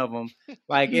for one of them.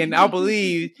 Like, and I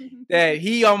believe that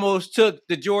he almost took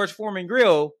the George Foreman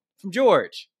grill from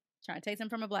George. Trying to take him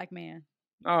from a black man.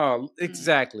 Oh,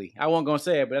 exactly. I wasn't going to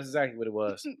say it, but that's exactly what it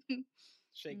was.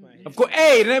 Shake my head. Of course,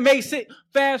 hey, that makes it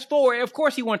fast forward. Of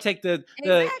course, he want to take the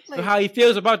how he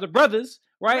feels about the brothers,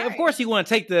 right? Of course, he want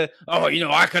to take the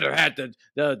I could have had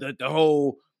the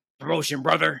whole promotion,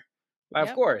 brother. Like,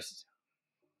 of course.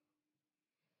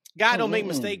 God don't make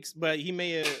mistakes, but he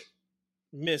may have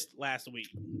missed last week.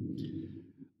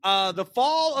 The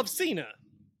fall of Cena.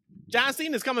 John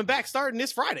Cena is coming back starting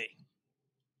this Friday.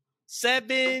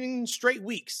 7 straight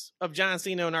weeks of John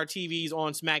Cena on our TVs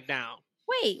on SmackDown.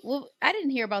 Wait, well, I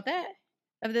didn't hear about that.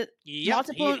 Of the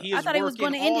multiple, he I thought he was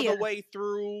going to all India. The way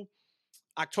through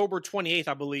October 28th,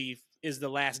 I believe, is the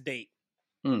last date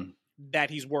that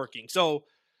he's working. So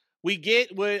we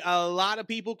get what a lot of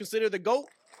people consider the GOAT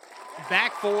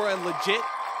back for a legit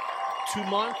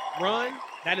 2-month run.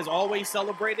 That is always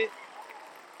celebrated.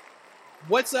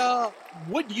 What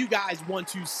do you guys want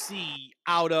to see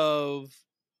out of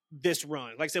this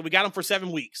run? Like I said, we got him for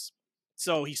 7 weeks.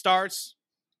 So he starts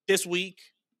this week,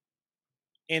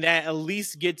 and that at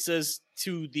least gets us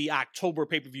to the October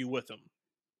pay-per-view with him.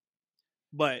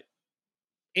 But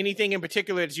anything in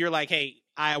particular that you're like, hey,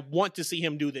 I want to see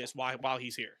him do this while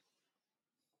he's here?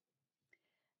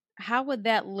 How would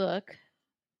that look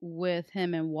with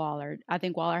him and Waller? I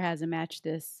think Waller has a match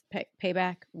this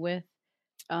payback with.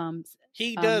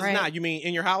 He does right? Not. You mean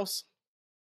In Your House?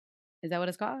 Is that what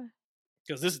it's called?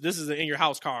 Because this is an In Your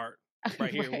House card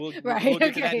right here. We'll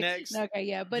get to that next. Okay,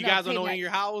 yeah. But you guys don't know In Your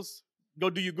House? Go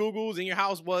do your Googles. In Your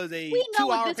House was a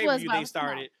 2-hour pay-per-view they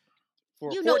started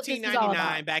for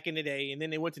 $14.99 back in the day, and then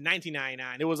they went to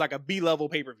 $19.99. It was like a B-level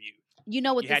pay-per-view. You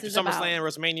know what this is about. SummerSlam,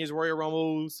 WrestleManias, Royal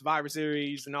Rumbles, Survivor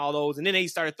Series, and all those. And then they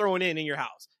started throwing in Your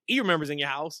House. He remembers In Your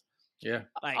House. Yeah.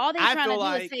 Like, all they're trying to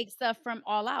do is take stuff from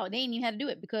All Out. They ain't even had to do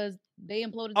it because they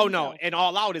imploded. Oh, no. And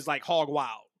All Out is like Hog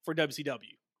Wild for WCW.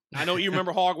 I know you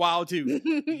remember Hog Wild, too.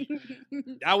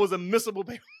 That was a missable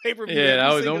pay-per-view. Yeah,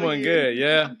 that was no one good.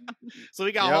 Yeah. So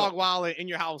we got Hog Wild In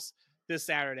Your House this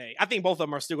Saturday. I think both of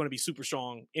them are still going to be super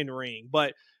strong in the ring.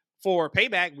 But for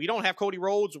Payback, we don't have Cody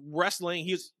Rhodes wrestling.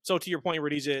 So to your point,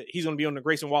 Rhodesia, he's going to be on the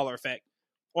Grayson Waller effect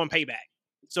on Payback.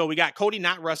 So we got Cody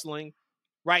not wrestling.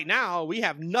 Right now, we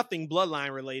have nothing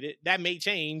Bloodline related. That may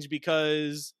change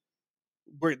because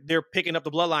they're picking up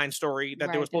the Bloodline story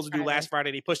that they were supposed to do last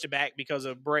Friday. They pushed it back because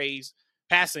of Bray's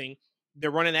passing.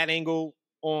 They're running that angle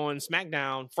on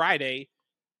SmackDown Friday.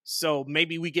 So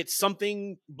maybe we get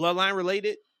something Bloodline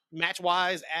related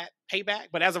match-wise at Payback.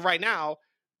 But as of right now,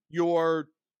 your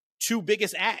 2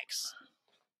 biggest acts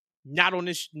not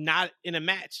in a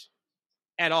match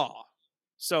at all.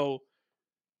 So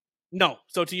no.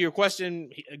 So to your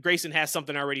question, Grayson has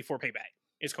something already for Payback.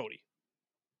 It's Cody.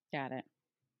 Got it.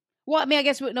 Well, I mean, I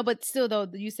guess no, but still, though,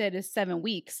 you said it's 7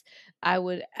 weeks. I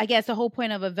guess the whole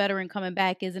point of a veteran coming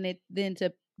back, isn't it then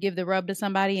to give the rub to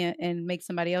somebody and make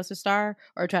somebody else a star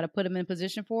or try to put them in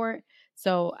position for it?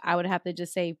 So I would have to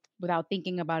just say, without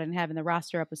thinking about it and having the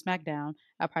roster up with SmackDown,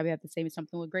 I'll probably have to say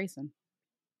something with Grayson.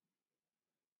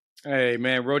 Hey,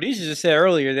 man, Rhodesia just said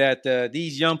earlier that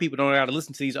these young people don't know how to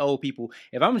listen to these old people.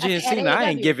 If I'm just Cena, I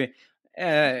ain't giving.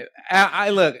 I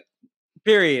look.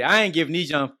 Period. I ain't giving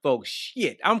these young folks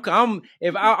shit.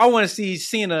 If I want to see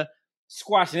Cena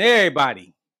squashing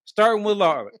everybody, starting with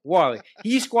Wally.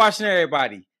 He's squashing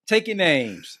everybody, taking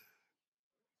names.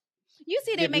 You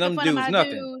see, they making fun of my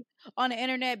dude on the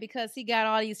internet because he got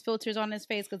all these filters on his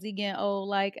face because he getting old.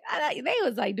 Like they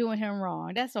was like doing him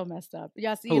wrong. That's so messed up.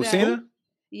 Y'all see that? Cena?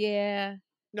 Yeah.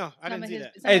 No, I didn't see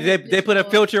that. Hey, they put a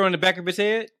filter on the back of his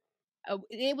head?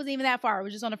 It wasn't even that far. It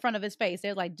was just on the front of his face. They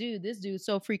was like, dude, this dude's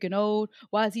so freaking old.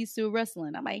 Why is he still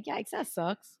wrestling? I'm like, yikes, that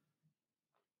sucks.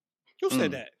 Who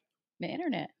said that? The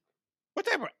internet. What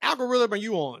type of algorithm are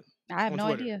you on? I have no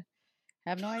idea.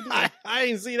 I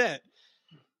didn't see that.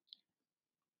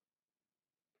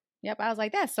 Yep, I was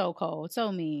like, that's so cold,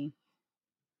 so mean.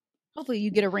 Hopefully you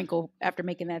get a wrinkle after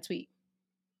making that tweet.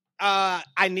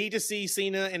 I need to see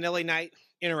Cena and LA Knight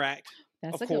interact.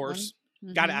 That's of course.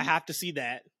 Mm-hmm. I have to see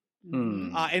that.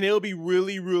 Mm-hmm. And it'll be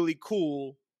really, really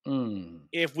cool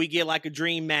if we get like a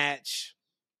dream match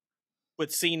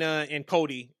with Cena and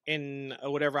Cody in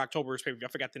whatever October's pay-per-view.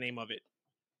 I forgot the name of it.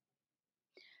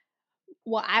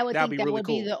 Well, I would think that really would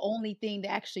be the only thing to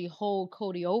actually hold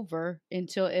Cody over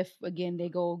until if, again, they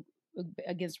go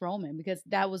against Roman, because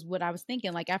that was what I was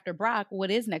thinking. Like after Brock,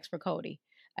 what is next for Cody?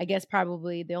 I guess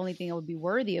probably the only thing that would be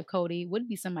worthy of Cody would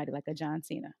be somebody like a John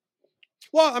Cena.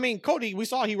 Well, I mean, Cody, we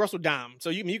saw he wrestled Dom. So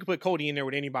you could put Cody in there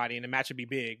with anybody and the match would be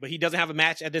big. But he doesn't have a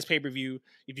match at this pay-per-view.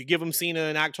 If you give him Cena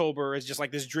in October, it's just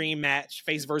like this dream match,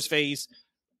 face versus face.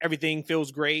 Everything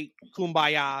feels great.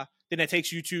 Kumbaya. Then that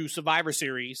takes you to Survivor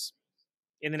Series.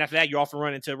 And then after that, you're off and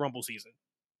running into Rumble season.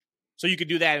 So you could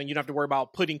do that and you don't have to worry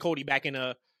about putting Cody back in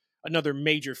another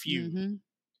major feud. Mm-hmm.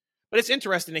 But it's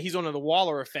interesting that he's on the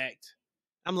Waller effect.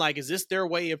 I'm like, is this their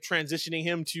way of transitioning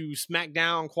him to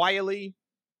SmackDown quietly?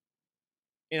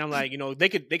 And I'm like, they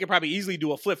could probably easily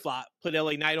do a flip-flop, put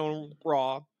LA Knight on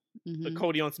Raw, put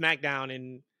Cody on SmackDown,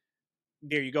 and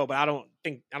there you go. But I don't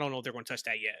know if they're going to touch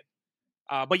that yet.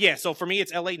 But yeah, so for me,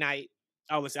 it's LA Knight.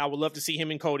 I would love to see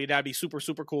him and Cody. That'd be super,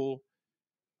 super cool.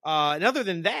 And other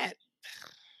than that,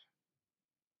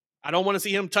 I don't want to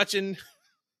see him touching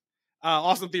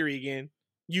Austin Theory again.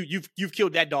 You've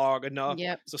killed that dog enough.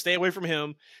 Yep. So stay away from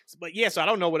him. But yeah, so I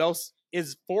don't know what else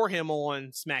is for him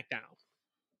on SmackDown.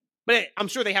 But I'm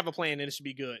sure they have a plan and it should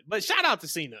be good. But shout out to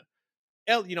Cena.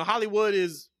 Hollywood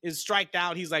is striked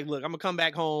out. He's like, look, I'm gonna come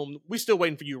back home. We're still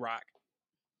waiting for you, Rock.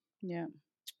 Yeah.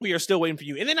 We are still waiting for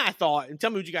you. And then I thought, and tell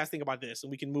me what you guys think about this,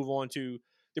 and we can move on to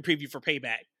the preview for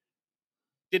Payback.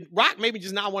 Did Rock maybe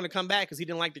just not want to come back because he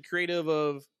didn't like the creative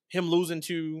of him losing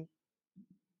to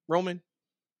Roman?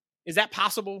 Is that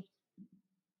possible?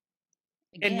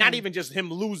 Again. And not even just him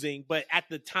losing, but at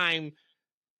the time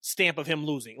stamp of him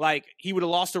losing. Like, he would have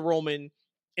lost to Roman,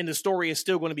 and the story is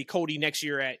still going to be Cody next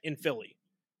year in Philly.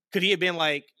 Could he have been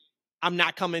like, I'm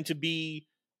not coming to be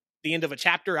the end of a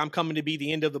chapter, I'm coming to be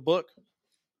the end of the book?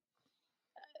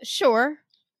 Sure.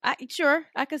 I could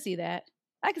see that.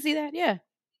 Yeah.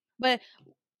 But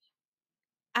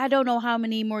I don't know how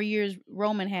many more years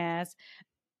Roman has.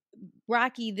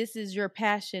 Rocky, this is your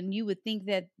passion. You would think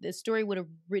that the story would have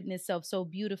written itself so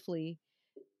beautifully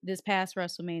this past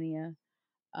WrestleMania.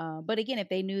 But again, if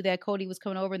they knew that Cody was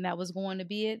coming over and that was going to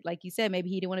be it, like you said, maybe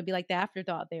he didn't want to be like the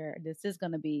afterthought there. This is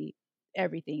going to be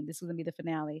everything. This is going to be the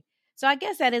finale. So I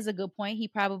guess that is a good point.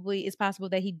 It's possible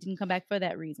that he didn't come back for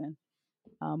that reason.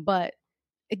 But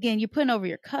again, you're putting over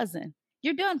your cousin.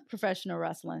 You're done professional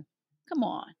wrestling. Come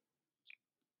on.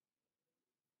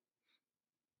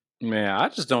 Man, I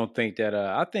just don't think that.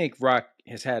 I think Rock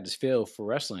has had his fill for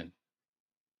wrestling.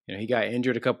 He got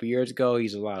injured a couple years ago.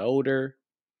 He's a lot older,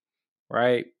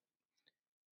 right?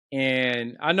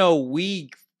 And I know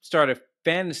we started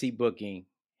fantasy booking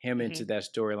him into that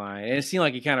storyline, and it seemed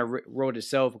like he kind of wrote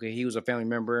itself because he was a family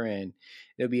member, and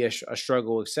there'll be a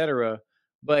struggle, etc.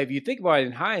 But if you think about it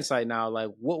in hindsight now, like,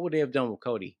 what would they have done with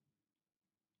Cody?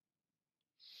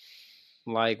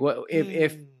 Like, what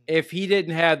if he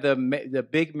didn't have the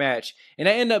big match, and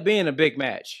that ended up being a big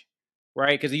match,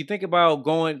 right? Because you think about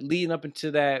leading up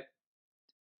into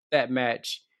that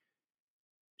match,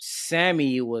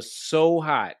 Sammy was so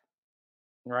hot,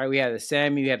 right? We had the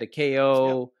Sammy, we had the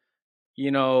KO.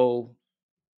 Yep.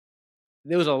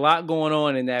 There was a lot going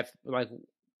on in that. Like,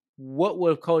 what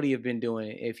would Cody have been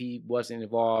doing if he wasn't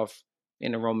involved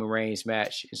in the Roman Reigns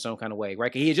match in some kind of way,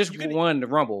 right? He had just won the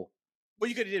Rumble. Well,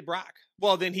 you could have did Brock.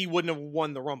 Well, then he wouldn't have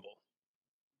won the Rumble.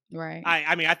 Right.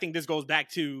 I mean, I think this goes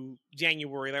back to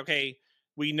January. Like, okay,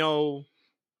 we know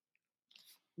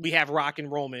we have Rock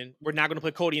and Roman. We're not going to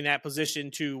put Cody in that position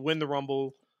to win the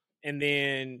Rumble, and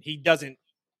then he doesn't,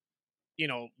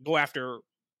 go after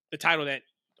the title. That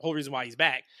whole reason why he's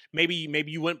back. Maybe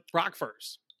you went Brock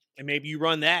first, and maybe you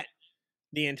run that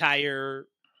the entire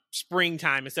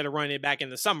springtime instead of running it back in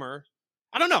the summer.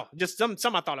 I don't know. Just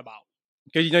some I thought about.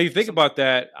 Because, you think about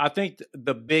that, I think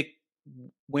the big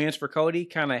wins for Cody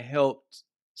kind of helped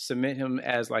cement him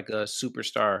as like a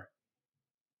superstar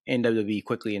in WWE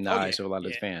quickly in the eyes of a lot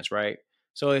of the fans, right?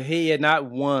 So if he had not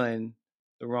won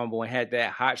the Rumble and had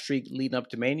that hot streak leading up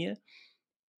to Mania,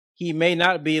 he may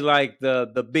not be like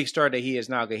the big star that he is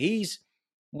now. He's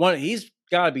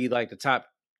got to be like the top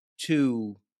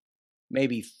 2,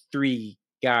 maybe 3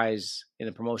 guys in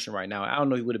the promotion right now. I don't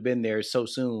know if he would have been there so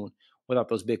soon without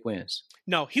those big wins.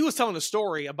 No, he was telling a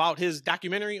story about his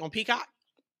documentary on Peacock.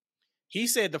 He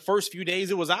said the first few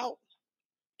days it was out,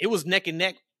 it was neck and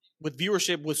neck with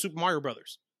viewership with Super Mario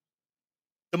Brothers,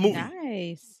 the movie.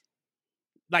 Nice.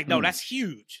 Like, no, that's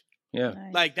huge. Yeah.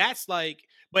 Nice. Like, that's like,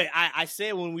 but I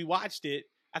said when we watched it,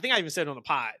 I think I even said it on the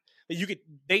pod, that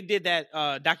they did that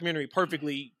documentary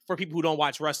perfectly for people who don't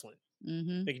watch wrestling.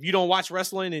 Mm-hmm. Like, if you don't watch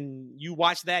wrestling and you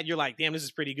watch that, you're like, damn, this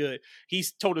is pretty good.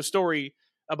 He's told a story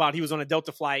about he was on a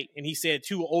Delta flight, and he said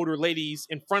 2 older ladies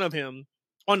in front of him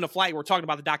on the flight were talking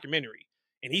about the documentary.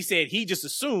 And he said he just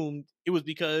assumed it was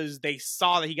because they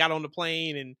saw that he got on the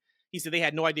plane, and he said they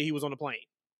had no idea he was on the plane.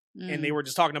 And they were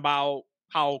just talking about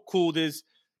how cool this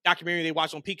documentary they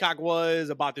watched on Peacock was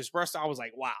about this wrestler. I was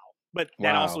like, wow. But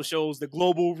that also shows the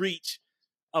global reach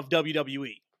of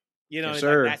WWE. Yes,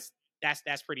 like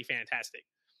that's pretty fantastic.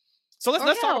 So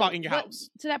let's talk about In Your House.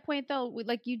 To that point, though,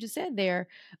 like you just said there,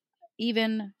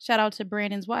 even shout out to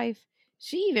Brandon's wife.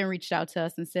 She even reached out to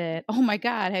us and said, "Oh my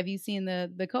God, have you seen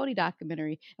the Cody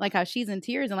documentary?" Like how she's in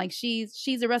tears, and like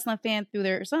she's a wrestling fan through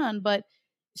their son, but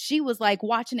she was like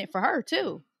watching it for her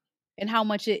too, and how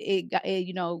much it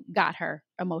got her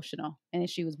emotional, and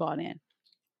she was bought in.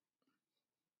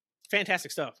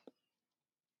 Fantastic stuff.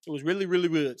 It was really, really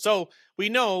good. So we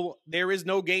know there is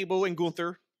no Gable and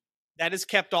Gunther. That is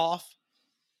kept off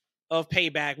of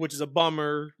Payback, which is a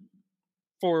bummer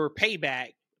for Payback.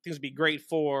 I think it'd be great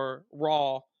for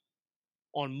Raw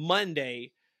on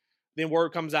Monday. Then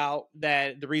word comes out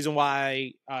that the reason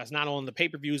why it's not on the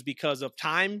pay-per-view is because of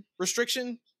time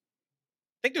restriction.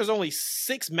 think there's only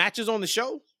 6 matches on the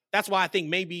show. That's why I think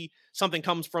maybe something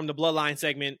comes from the Bloodline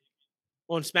segment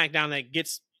on SmackDown that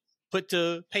gets put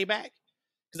to Payback.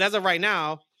 Because as of right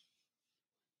now,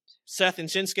 Seth and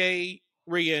Shinsuke,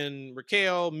 Rhea and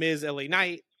Raquel, Miz, LA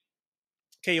Knight,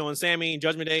 KO and Sammy,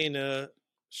 Judgment Day in the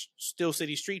Steel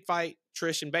City Street Fight,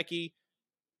 Trish and Becky,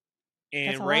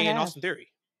 and Ray and Austin Theory.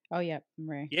 Oh, yeah,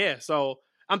 Ray. Yeah, so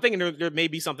I'm thinking there may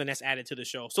be something that's added to the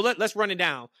show. So let's run it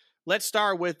down. Let's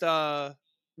start with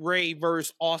Ray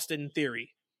versus Austin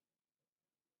Theory.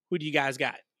 Who do you guys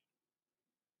got?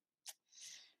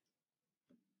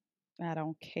 I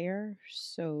don't care.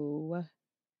 So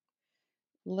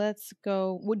let's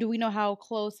go. Well, do we know how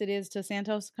close it is to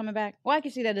Santos coming back? Well, I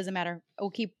can see that doesn't matter.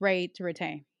 We'll keep Ray to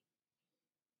retain.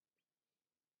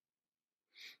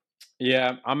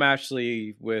 Yeah, I'm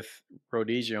actually with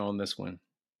Rhodesia on this one.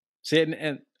 See,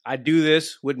 and I do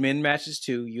this with men matches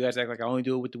too. You guys act like I only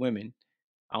do it with the women.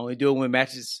 I only do it when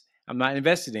matches I'm not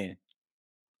invested in.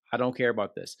 I don't care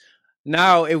about this.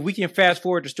 Now, if we can fast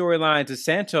forward the storyline to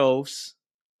Santos,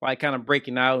 like kind of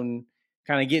breaking out and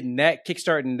kind of getting that,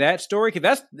 kickstarting that story,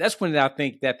 because that's when I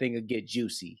think that thing will get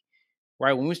juicy,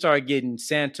 right? When we start getting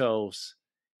Santos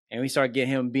and we start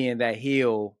getting him being that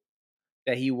heel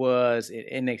that he was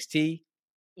at NXT,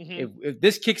 if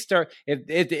this kickstart,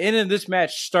 if the end of this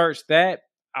match starts that,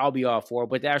 I'll be all for it.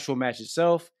 But the actual match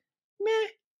itself, meh.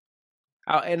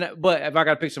 But if I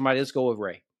got to pick somebody, let's go with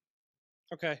Ray.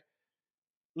 Okay.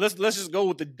 Let's just go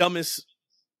with the dumbest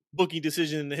booking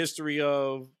decision in the history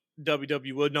of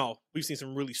WWE. Well, no, we've seen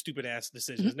some really stupid ass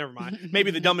decisions. Never mind. Maybe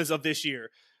the dumbest of this year.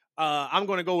 I'm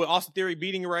going to go with Austin Theory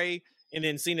beating Ray and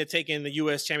then Cena taking the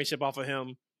U.S. Championship off of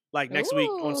him like next week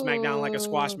on SmackDown like a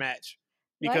squash match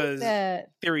because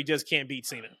Theory just can't beat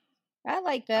Cena. I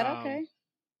like that. Okay.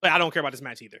 But I don't care about this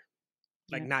match either.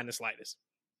 Like not in the slightest.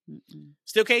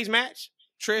 Steel cage match.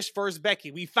 Trish versus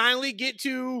Becky. We finally get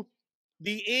to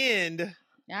the end.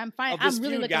 I'm fine. I'm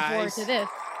really looking forward to this.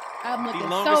 I'm looking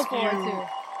so forward to it.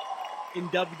 In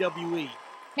WWE.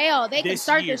 Hell, they could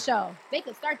start the show. They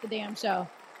could start the damn show.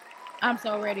 I'm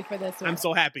so ready for this one. I'm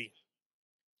so happy.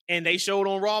 And they showed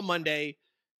on Raw Monday,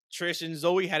 Trish and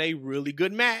Zoe had a really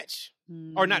good match.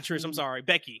 Or not Trish, I'm sorry,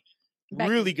 Becky.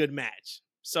 Really good match.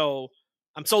 So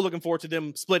I'm so looking forward to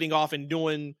them splitting off and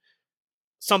doing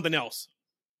something else.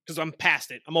 Because I'm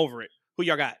past it. I'm over it. Who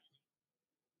y'all got?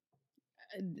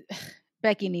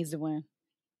 Becky needs to win.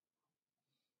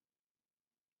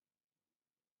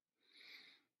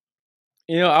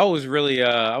 You know, I was really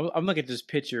I'm looking at this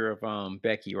picture of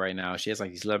Becky right now. She has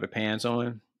like these leather pants on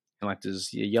and like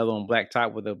this yellow and black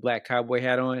top with a black cowboy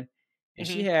hat on. And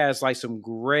she has like some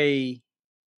gray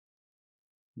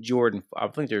Jordan, I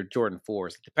think they're Jordan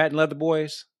 4s, the patent leather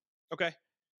boys. Okay.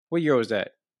 What year was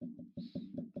that?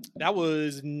 That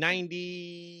was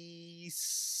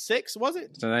 96, was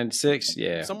it? So 96,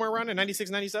 yeah. Somewhere around there,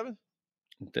 96, 97?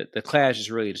 The clash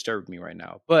just really disturbed me right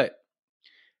now. But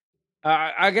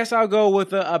I guess I'll go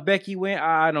with a Becky win.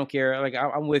 I don't care. Like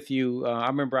I'm with you. I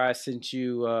remember I sent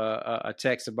you a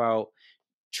text about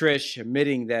Trish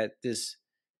admitting that this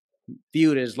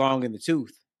feud is long in the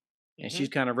tooth, and she's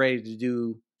kind of ready to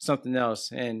do something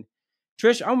else. And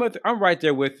Trish, I'm right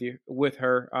there with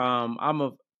her. I'm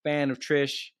a fan of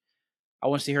Trish. I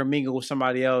want to see her mingle with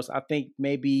somebody else. I think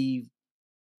maybe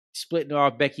splitting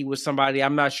off Becky with somebody.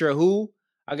 I'm not sure who.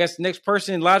 I guess the next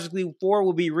person logically for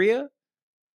will be Rhea.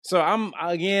 So I'm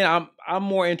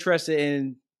more interested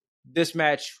in this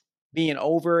match being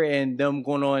over and them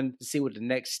going on to see what the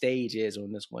next stage is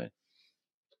on this one.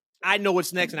 I know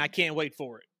what's next and I can't wait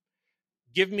for it.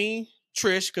 Give me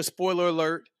Trish, because spoiler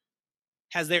alert,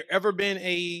 has there ever been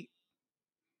a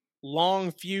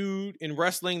long feud in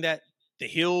wrestling that the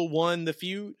heel won the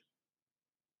feud?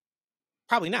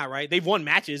 Probably not, right? They've won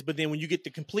matches, but then when you get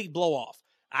the complete blow off,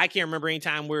 I can't remember any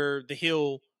time where the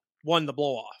heel won the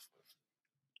blow off.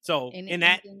 So in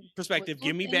that perspective,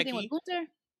 give me Becky.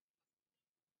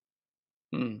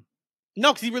 No,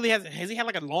 because he really has he had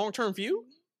like a long-term feud?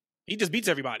 He just beats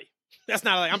everybody. That's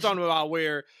not like, I'm talking about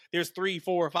where there's 3,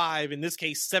 4, 5, in this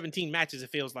case, 17 matches, it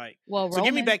feels like. Well, so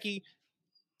give me Becky.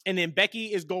 And then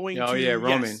Becky is going to... yeah,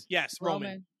 Roman. Yes,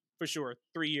 Roman. For sure.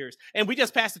 3 years. And we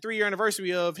just passed the 3-year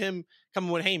anniversary of him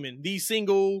coming with Heyman. The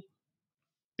single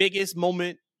biggest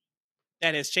moment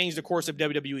that has changed the course of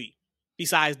WWE,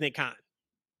 besides Nick Khan.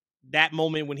 That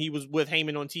moment when he was with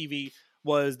Heyman on TV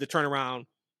was the turnaround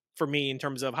for me in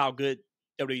terms of how good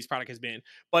WWE's product has been.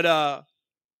 But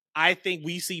I think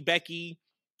we see Becky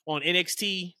on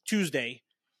NXT Tuesday,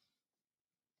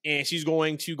 and she's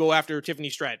going to go after Tiffany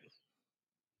Stratton.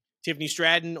 Tiffany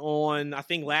Stratton on, I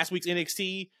think, last week's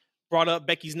NXT brought up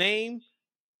Becky's name,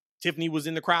 Tiffany was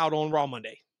in the crowd on Raw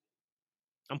Monday.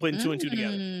 I'm putting 2 and 2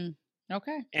 together.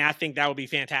 Okay. And I think that would be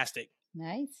fantastic.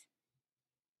 Nice.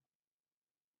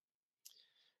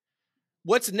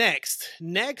 What's next?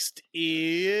 Next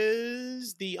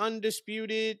is the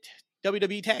undisputed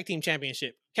WWE Tag Team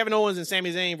Championship. Kevin Owens and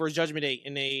Sami Zayn versus Judgment Day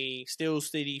in a Steel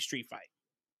City street fight.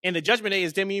 And the Judgment Day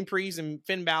is Damian Priest and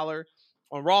Finn Balor.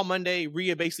 On Raw Monday,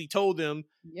 Rhea basically told them,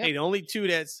 hey, the only two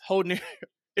that's holding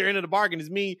their end of the bargain is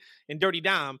me and Dirty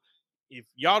Dom. If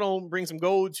y'all don't bring some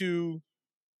gold to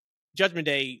Judgment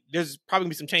Day, there's probably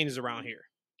going to be some changes around here.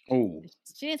 Oh,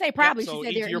 she didn't say probably. So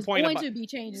she said there's going to be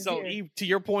changes. So here. To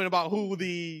your point about who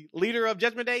the leader of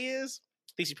Judgment Day is,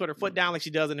 I think she put her foot down like she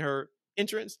does in her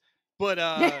entrance. But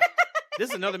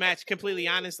this is another match. Completely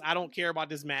honest, I don't care about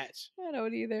this match. I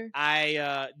don't either.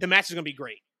 The match is going to be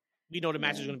great. We know the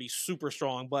match is going to be super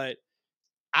strong, but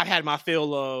I've had my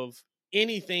fill of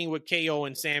anything with KO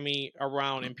and Sammy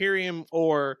around Imperium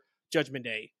or Judgment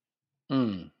Day.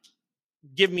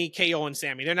 Give me KO and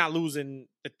Sammy. They're not losing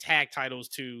the tag titles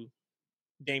to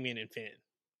Damian and Finn.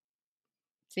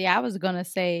 See, I was going to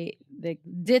say the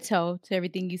ditto to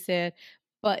everything you said,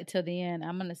 but to the end,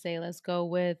 I'm going to say let's go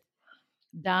with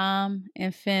Dom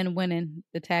and Finn winning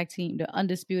the tag team, the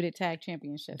undisputed tag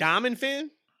championship. Dom and Finn?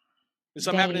 Is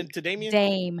something happening to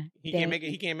Damian? He can't make it.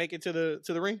 He can't make it to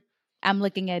the ring. I'm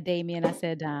looking at Damian. I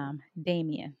said Dom.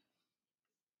 Damian.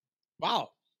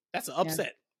 Wow, that's an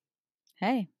upset. Yeah.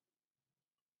 Hey.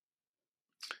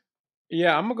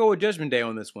 Yeah, I'm gonna go with Judgment Day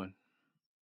on this one.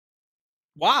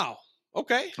 Wow.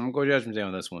 Okay. I'm gonna go Judgment Day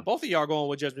on this one. Both of y'all going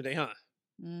with Judgment Day, huh?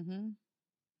 Mm-hmm.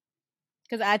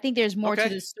 Because I think there's more to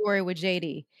the story with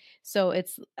JD. So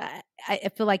it's, I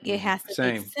feel like it has to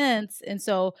make sense. And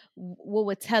so what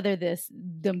would tether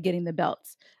them getting the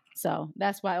belts? So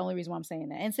that's why only reason why I'm saying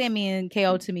that. And Sammy and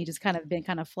KO to me just kind of been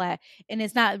kind of flat. And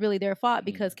it's not really their fault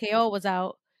because KO was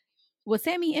out. Was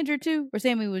Sammy injured too? Or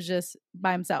Sammy was just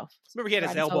by himself? Remember he had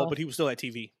his elbow, but he was still at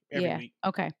TV every week.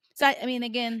 Okay. So, I mean,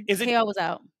 again, KO was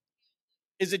out.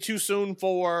 Is it too soon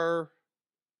for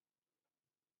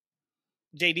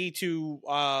JD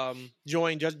to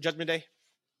join Judgment Day?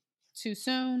 Too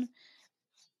soon?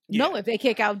 Yeah. No, if they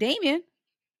kick out Damian.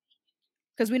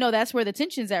 Because we know that's where the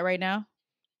tension's at right now.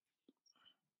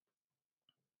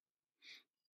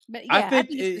 But yeah, I think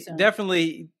it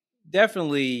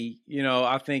definitely, you know,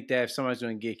 I think that if somebody's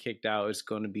going to get kicked out, it's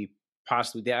going to be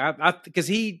possibly that. Because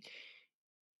he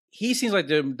seems like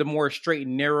the more straight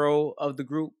and narrow of the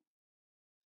group.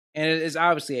 And it is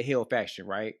obviously a heel faction,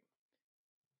 right?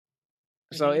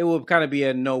 Mm-hmm. So it would kind of be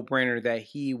a no-brainer that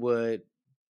he would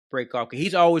break off.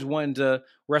 He's always wanting to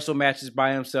wrestle matches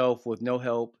by himself with no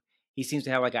help. He seems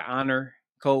to have like an honor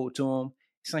code to him.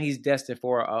 It's like he's destined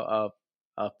for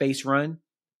a face run.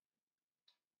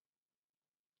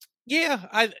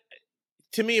 Yeah,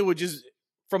 to me, it would just,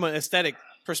 from an aesthetic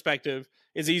perspective,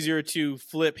 it's easier to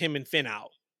flip him and Finn out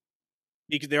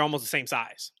because they're almost the same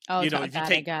size. Oh, if you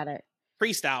take got it.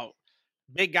 Priest out,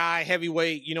 big guy,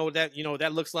 heavyweight, you know what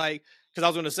that looks like. Because I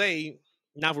was going to say,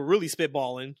 now if we're really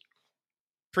spitballing,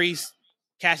 Priest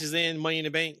cashes in Money in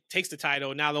the Bank, takes the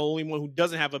title. Now the only one who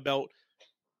doesn't have a belt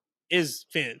is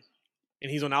Finn,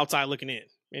 and he's on the outside looking in.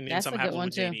 And then something happens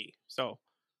with JD. So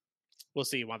we'll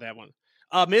see about that one.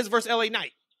 Miz versus LA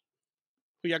Knight.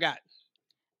 Who y'all got?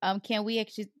 Can we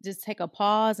actually just take a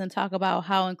pause and talk about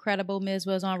how incredible Miz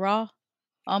was on Raw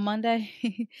on Monday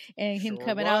and him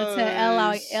coming out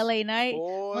to LA Knight?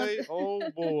 Boy, oh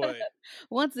boy.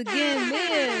 Once again,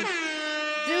 Miz.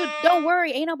 Dude, don't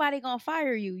worry. Ain't nobody gonna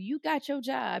fire you. You got your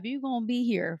job. You gonna be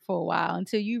here for a while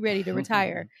until you ready to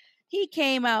retire. He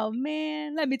came out,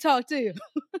 man. Let me talk to you.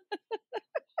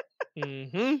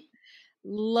 Mm-hmm.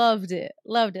 Loved it.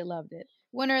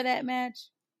 Winner of that match,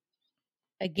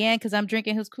 again, because I'm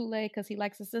drinking his Kool-Aid because he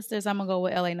likes his sisters, I'm going to go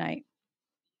with LA Knight.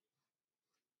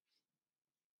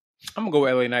 I'm going to go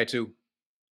with LA Knight, too.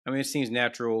 I mean, it seems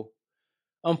natural.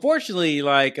 Unfortunately,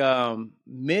 like,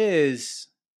 Miz,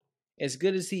 as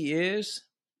good as he is,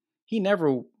 he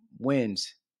never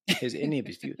wins any of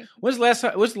his feud. What's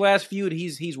the last feud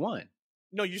he's won?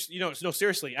 No, no,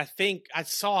 seriously. I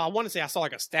want to say I saw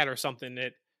like a stat or something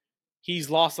that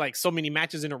he's lost like so many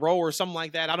matches in a row or something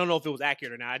like that. I don't know if it was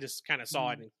accurate or not. I just kind of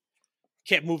saw it and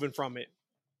kept moving from it.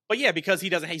 But yeah, because he's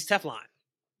Teflon.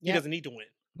 He doesn't need to win.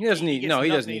 He doesn't need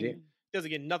it. He doesn't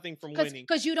get nothing from winning.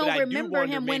 Because you don't remember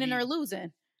him winning or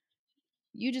losing.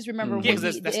 You just remember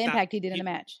the impact he did in the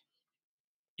match.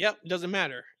 Yep, doesn't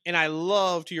matter. And I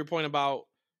love, to your point about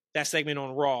that segment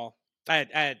on Raw, I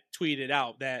had tweeted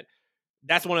out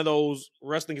that's one of those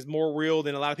wrestling is more real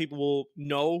than a lot of people will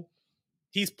know.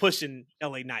 He's pushing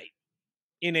LA Knight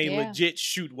in a legit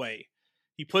shoot way.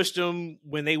 He pushed him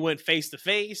when they went face to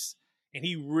face, and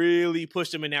he really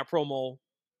pushed him in that promo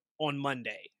on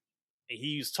Monday. And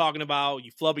he was talking about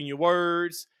you flubbing your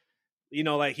words. You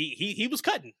know, like he was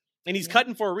cutting, and he's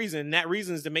cutting for a reason. And that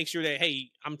reason is to make sure that,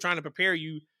 hey, I'm trying to prepare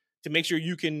you to make sure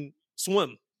you can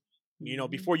swim. You know,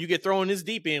 before you get thrown this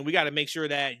deep end, we got to make sure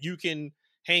that you can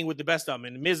hang with the best of them.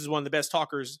 And Miz is one of the best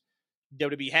talkers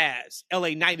WWE has.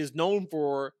 LA Knight is known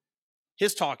for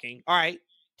his talking. All right,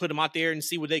 put them out there and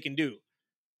see what they can do.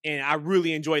 And I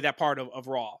really enjoyed that part of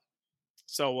Raw.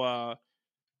 So,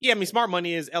 yeah, I mean, smart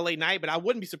money is LA Knight, but I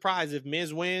wouldn't be surprised if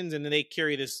Miz wins and then they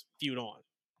carry this feud on.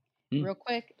 Real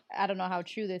quick, I don't know how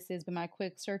true this is, but my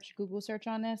quick Google search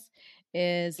on this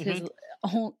is his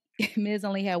Miz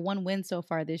only had one win so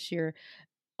far this year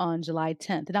on July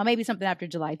 10th. Now, maybe something after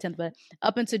July 10th, but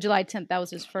up until July 10th, that was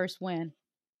his first win.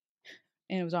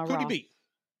 And it was on Raw. Who'd he beat?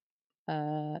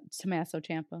 Tommaso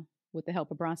Ciampa with the help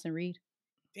of Bronson Reed.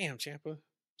 Damn, Ciampa.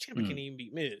 Ciampa can't even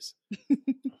beat Miz.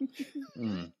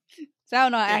 So I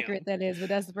don't know how accurate that is, but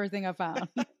that's the first thing I found.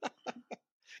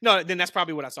 No, then that's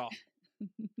probably what I saw.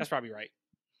 That's probably right.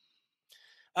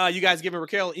 You guys giving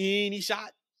Raquel any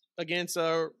shot against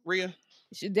Rhea?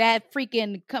 That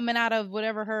freaking coming out of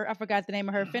whatever I forgot the name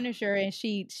of her finisher, and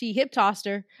she hip tossed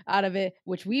her out of it,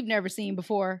 which we've never seen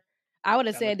before. I would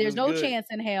have said there's no chance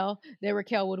in hell that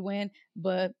Raquel would win,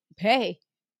 but hey.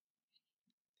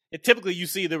 And typically you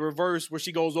see the reverse where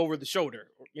she goes over the shoulder.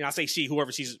 You know, I say she,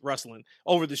 whoever she's wrestling,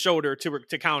 over the shoulder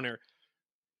to counter.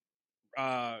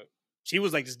 She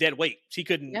was like just dead weight. She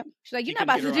couldn't. Yep. She's like, you're not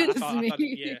about to do this to me.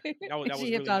 That was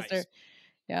she really nice. Her.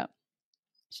 Yep.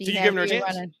 So you giving her a chance?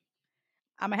 Running.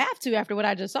 I'm gonna have to after what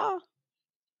I just saw.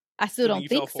 I still don't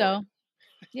think so.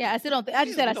 Yeah, I still don't. I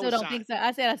just said I still don't think so.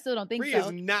 I said I still don't think so.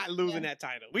 Rhea's not losing that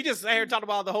title. We just sat here talking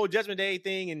about the whole Judgment Day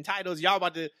thing and titles. Y'all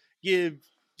about to give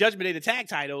Judgment Day the tag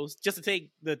titles just to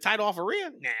take the title off of Rhea?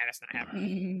 Nah, that's not happening.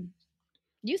 Mm-hmm.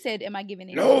 You said, "Am I giving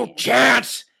it no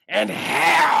chance in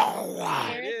hell?"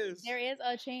 There is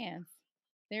a chance.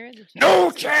 There is a chance.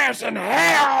 No chance in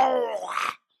hell.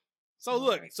 So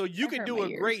look, so you could do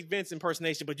a great Vince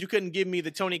impersonation, but you couldn't give me the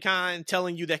Tony Khan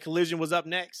telling you that Collision was up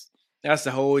next. That's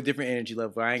a whole different energy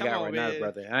level. I ain't got right now,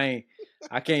 brother.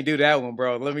 I can't do that one,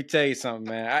 bro. Let me tell you something,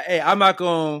 man. I'm not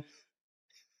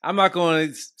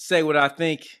gonna say what I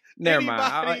think. Never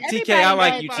mind. TK, I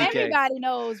like you, TK. Everybody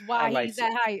knows why he's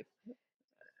that hype.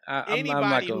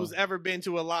 Anybody who's ever been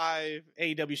to a live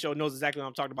AEW show knows exactly what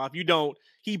I'm talking about. If you don't,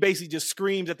 he basically just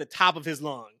screams at the top of his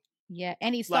lung. Yeah,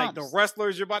 and he stumps. Like the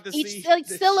wrestlers you're about to see.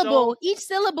 Each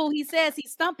syllable he says,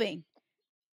 he's stumping.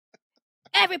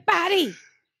 Everybody.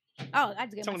 Oh, I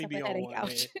just get Tony myself a headache.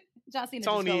 Ouch. John Cena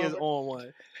Tony is on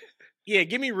one. Yeah,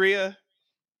 give me Rhea.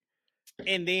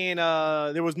 And then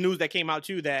there was news that came out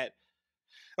too that,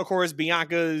 of course,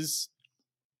 Bianca's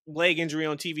leg injury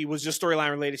on TV was just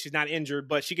storyline related. She's not injured,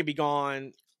 but she could be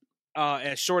gone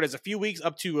as short as a few weeks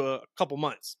up to a couple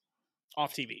months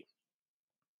off TV.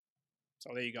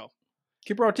 So there you go.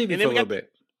 Keep her on TV for a little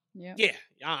bit. Yeah,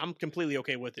 I'm completely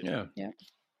okay with it. Yeah.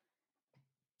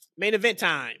 Main event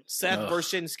time. Seth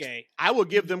versus Shinsuke. I will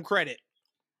give them credit.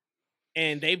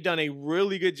 And they've done a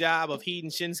really good job of heating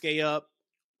Shinsuke up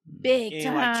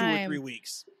in like 2 or 3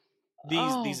 weeks.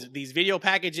 These video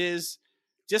packages,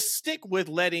 just stick with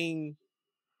letting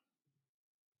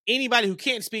anybody who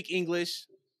can't speak English,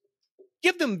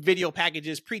 give them video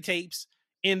packages, pre-tapes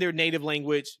in their native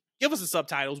language. Give us the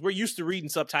subtitles. We're used to reading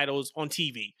subtitles on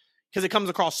TV because it comes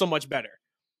across so much better.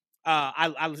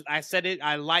 I said it.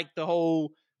 I like the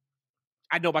whole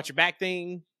I know about your back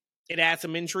thing. It adds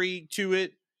some intrigue to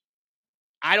it.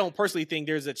 I don't personally think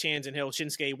there's a chance in hell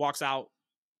Shinsuke walks out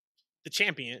the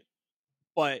champion,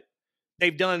 but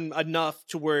they've done enough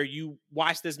to where you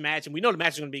watch this match, and we know the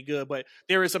match is going to be good, but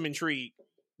there is some intrigue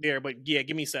there. But yeah,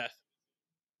 give me Seth.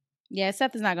 Yeah,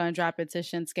 Seth is not going to drop it to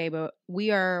Shinsuke, but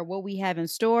what we have in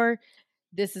store,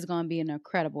 this is going to be an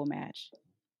incredible match.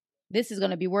 This is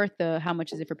going to be worth how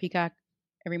much is it for Peacock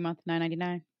every month?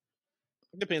 $9.99?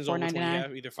 It depends on which one you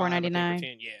have, either $5 or $10,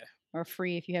 yeah. Or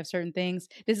free if you have certain things.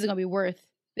 This is going to be worth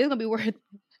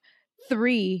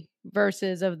 3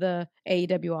 verses of the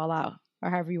AEW All Out, or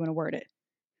however you want to word it.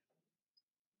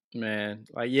 Man,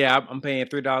 I'm paying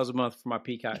 $3 a month for my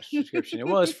Peacock subscription. It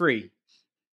was free.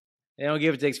 They don't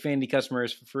give it to Xfinity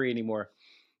customers for free anymore.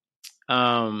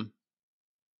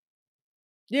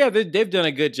 They've done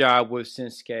a good job with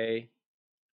Shinsuke.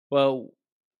 Well,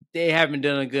 they haven't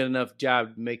done a good enough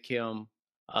job to make him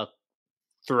a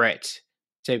threat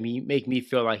to make me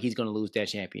feel like he's going to lose that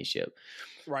championship.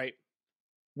 Right.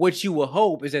 What you will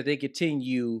hope is that they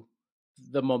continue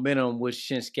the momentum with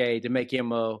Shinsuke to make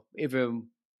him a even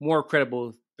more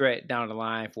credible threat down the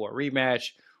line for a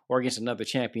rematch or against another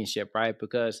championship, right?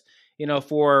 Because,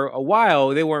 for a while,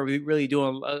 they weren't really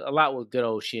doing a lot with good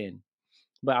old Shin.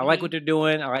 But I like what they're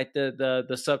doing. I like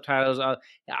the subtitles.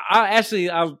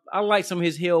 I like some of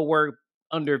his heel work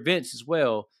under Vince as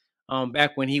well.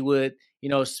 Back when he would,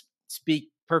 speak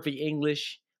perfect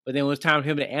English, but then when it was time for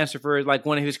him to answer for like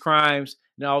one of his crimes,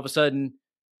 and all of a sudden,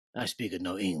 I speak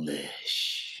no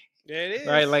English. It is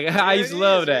right. Like I used to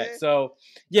love that. Man. So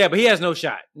yeah, but he has no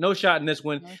shot in this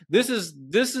one. This is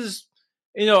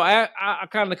we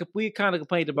kind of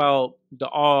complained about the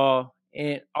All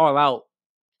Out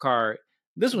card.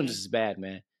 This one just is bad,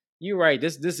 man. You're right.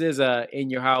 This is a in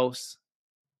your house,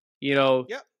 Yep.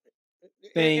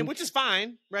 Thing. And which is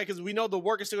fine, right? Because we know the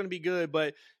work is still going to be good,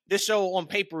 but this show on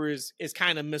paper is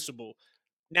kind of missable.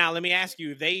 Now, let me ask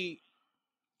you,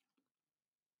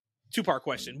 two-part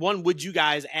question. One, would you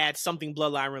guys add something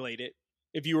Bloodline related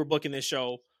if you were booking this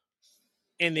show?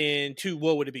 And then two,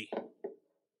 what would it be?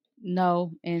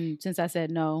 No. And since I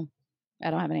said no, I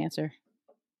don't have an answer.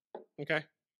 Okay.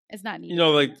 It's not needed.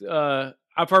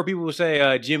 I've heard people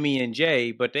say Jimmy and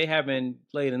Jay, but they haven't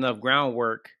laid enough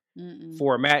groundwork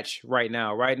for a match right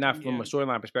now. Right now, from a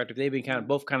storyline perspective, they've been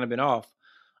both been off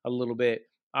a little bit.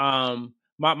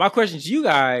 My question to you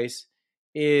guys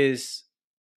is,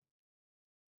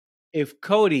 if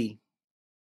Cody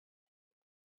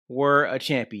were a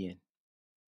champion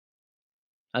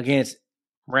against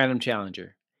random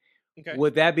challenger,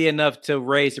 would that be enough to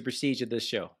raise the prestige of this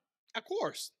show? Of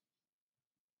course.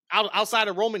 Outside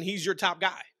of Roman, he's your top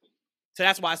guy. So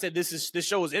that's why I said this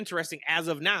show is interesting as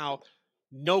of now.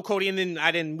 No Cody, and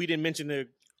then we didn't mention the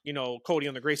Cody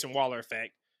on the Grayson Waller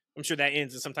effect. I'm sure that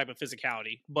ends in some type of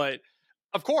physicality. But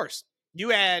of course,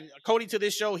 you add Cody to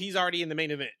this show, he's already in the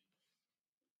main event.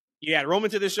 You add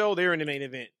Roman to this show, they're in the main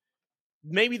event.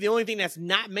 Maybe the only thing that's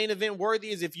not main event worthy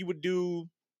is if you would do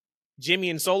Jimmy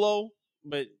and Solo,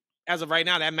 but as of right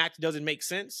now, that match doesn't make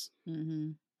sense.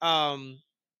 Mm-hmm.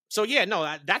 So yeah,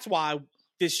 no, that's why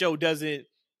this show doesn't.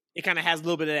 It kind of has a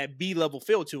little bit of that B-level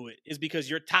feel to it. Is because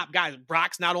your top guys,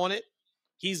 Brock's not on it.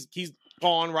 He's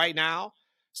gone right now.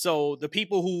 So the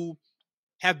people who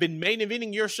have been main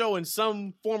eventing your show in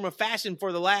some form of fashion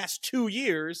for the last 2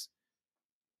 years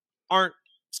aren't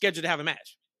scheduled to have a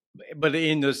match. But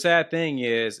the sad thing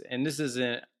is, and this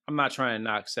isn't, I'm not trying to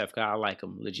knock Seth, because I like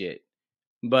him legit,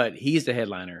 but he's the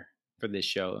headliner for this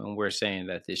show, and we're saying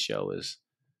that this show is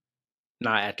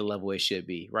not at the level it should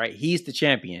be, right? He's the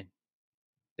champion.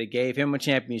 They gave him a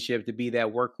championship to be that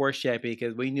workhorse champion,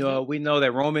 because we know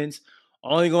that Roman's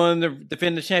only going to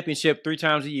defend the championship 3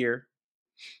 times a year,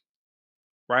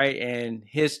 right? And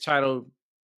his title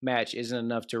match isn't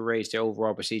enough to raise the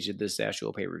overall prestige of this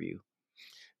actual pay-per-view.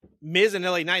 Miz and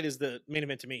LA Knight is the main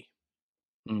event to me.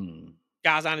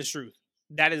 Guys, honest truth.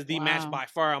 That is the match by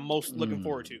far I'm most looking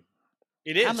forward to.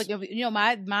 It is. I'm looking,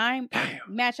 my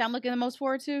match I'm looking the most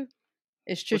forward to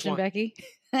is Trish and Becky.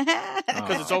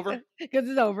 Because it's over? Because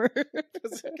it's over.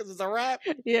 Because it's a wrap?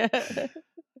 Yeah.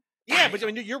 Yeah, but I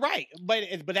mean, you're right. But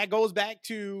that goes back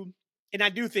to, and I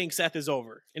do think Seth is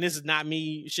over. And this is not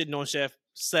me shitting on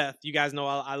Seth. You guys know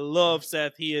I love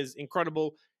Seth. He is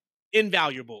incredible,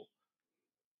 invaluable.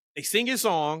 They sing his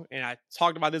song, and I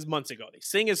talked about this months ago. They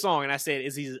sing his song, and I said,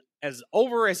 is he as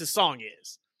over as his song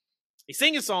is? They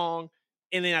sing his song,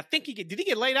 and then I think did he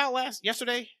get laid out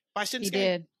yesterday by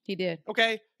Shinsuke? He did.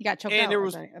 Okay. He got choked and out, there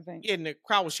was, I think. Yeah, and the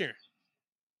crowd was cheering.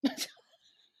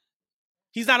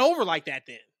 He's not over like that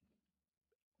then.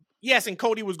 Yes, and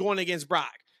Cody was going against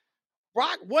Brock.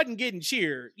 Brock wasn't getting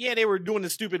cheered. Yeah, they were doing the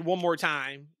stupid one more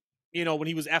time, when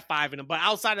he was F5 in him. But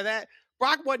outside of that,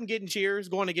 Brock wasn't getting cheers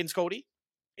going against Cody.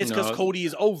 It's because Cody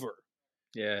is over.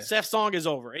 Yeah. Seth's song is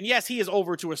over. And yes, he is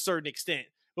over to a certain extent.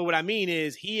 But what I mean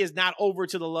is he is not over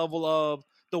to the level of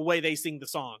the way they sing the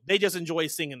song. They just enjoy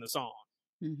singing the song.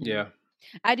 Mm-hmm. Yeah.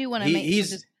 I do want to make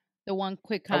just the one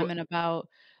quick comment about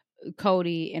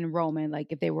Cody and Roman. Like,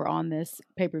 if they were on this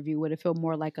pay-per-view, would it feel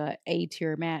more like a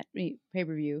A-tier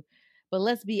pay-per-view? But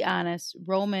let's be honest,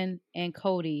 Roman and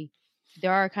Cody, they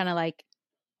are kind of like,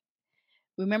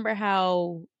 remember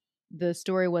how the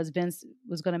story was Vince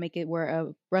was going to make it where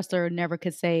a wrestler never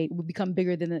could say would become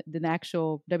bigger than the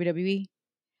actual WWE?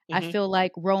 Mm-hmm. I feel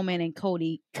like Roman and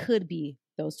Cody could be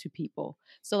those two people.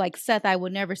 So like Seth, I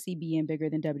would never see being bigger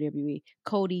than WWE.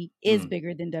 Cody is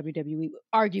bigger than WWE,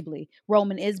 arguably.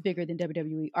 Roman is bigger than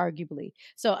WWE, arguably.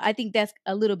 So I think that's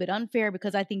a little bit unfair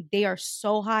because I think they are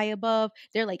so high above.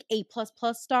 They're like A++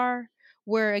 star,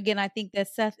 where again, I think that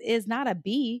Seth is not a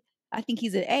B. I think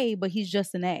he's an A, but he's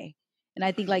just an A. And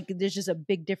I think like there's just a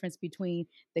big difference between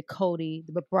the Cody,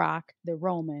 the Brock, the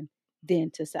Roman,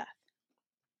 then to Seth.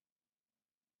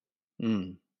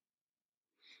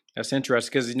 That's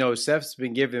interesting because Seth's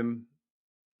been given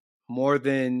more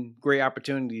than great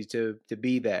opportunities to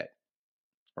be that.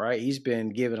 Right, he's been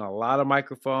given a lot of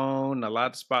microphone, a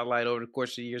lot of spotlight over the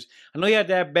course of the years. I know he had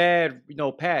that bad,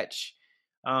 patch.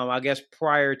 I guess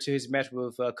prior to his match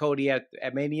with Cody at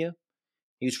Mania,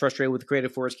 he was frustrated with the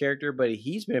creative for his character, but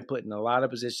he's been put in a lot of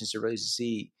positions to really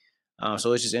succeed.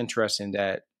 So it's just interesting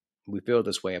that we feel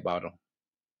this way about him.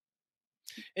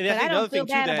 And I think another thing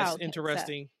too that's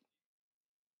interesting. Seth.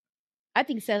 I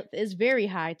think Seth is very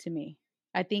high to me.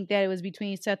 I think that it was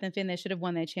between Seth and Finn that should have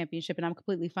won that championship, and I'm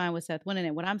completely fine with Seth winning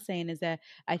it. What I'm saying is that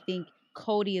I think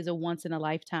Cody is a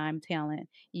once-in-a-lifetime talent.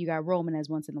 You got Roman as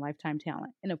once-in-a-lifetime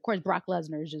talent. And, of course, Brock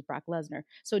Lesnar is just Brock Lesnar.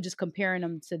 So just comparing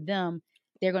them to them,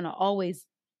 they're going to always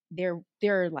 –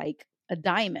 they're like a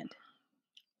diamond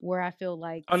where I feel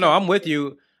like – Oh, no, I'm with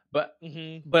you. But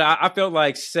I felt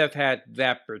like Seth had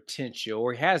that potential,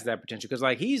 or he has that potential, because,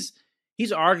 like, he's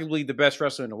arguably the best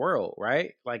wrestler in the world,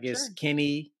 right? Like, it's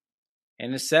Kenny –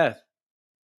 and it's Seth,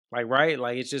 right?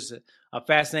 Like, it's just a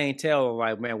fascinating tale of,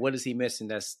 like, man, what is he missing?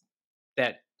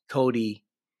 That Cody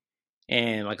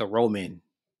and like a Roman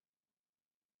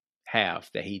have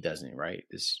that he doesn't, right?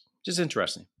 It's just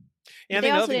interesting. And I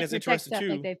think another thing that's interesting too,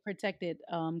 like they've protected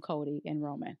Cody and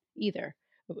Roman either.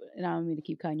 And I don't mean to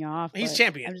keep cutting you off. He's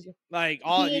champion. He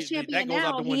is champion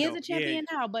now. He is a champion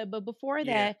now. But before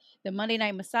that, the Monday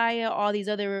Night Messiah, all these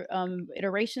other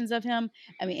iterations of him,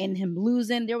 and him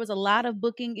losing, there was a lot of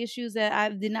booking issues that I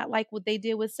did not like what they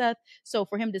did with Seth. So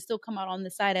for him to still come out on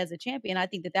the side as a champion, I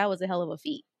think that was a hell of a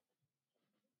feat.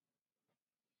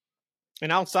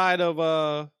 And outside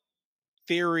of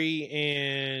Theory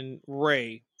and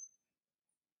Ray,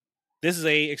 this is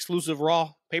a exclusive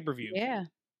Raw pay-per-view. Yeah.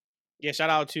 Yeah,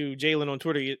 shout out to Jalen on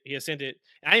Twitter. He has sent it.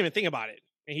 And I didn't even think about it.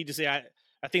 And he just said,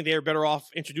 I think they're better off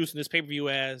introducing this pay-per-view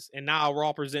as, and now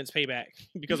Raw presents Payback,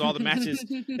 because all the matches,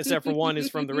 except for one,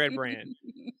 is from the Red brand.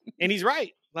 And he's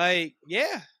right. Like,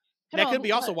 yeah. That could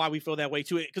be also why we feel that way,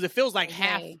 too. Because it feels like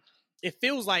half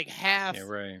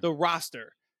the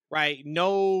roster, right?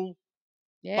 No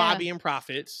Bobby and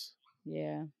Profits.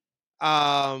 Yeah.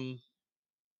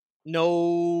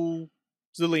 No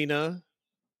Zelina.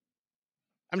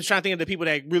 I'm just trying to think of the people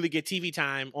that really get TV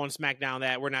time on SmackDown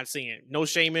that we're not seeing. No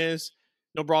Sheamus,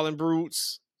 no Brawling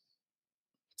Brutes.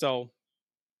 So,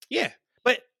 yeah.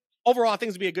 But overall, I think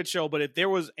it's going to be a good show. But if there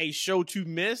was a show to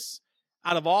miss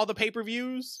out of all the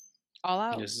pay-per-views, All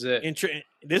Out. This is it.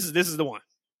 This is the one.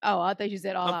 Oh, I thought you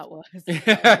said All Out was.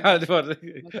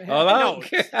 All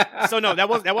Out? No. So, no, that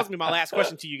wasn't my last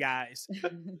question to you guys.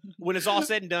 When it's all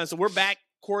said and done, so we're back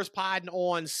course podding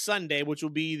on Sunday, which will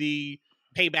be the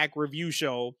Payback review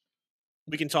show.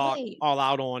 We can talk All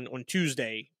Out on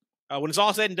Tuesday. When it's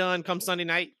all said and done, come Sunday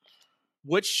night,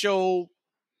 which show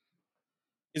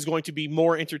is going to be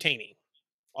more entertaining,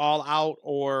 All Out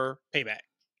or Payback?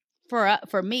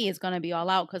 For me, it's going to be All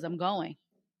Out because I'm going.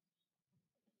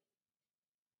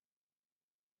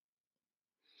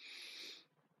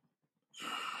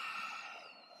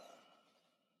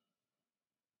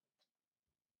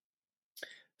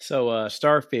 So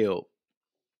Starfield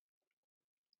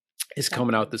is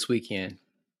coming out this weekend.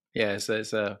 Yeah,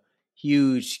 it's a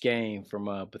huge game from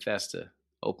Bethesda,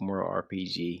 open world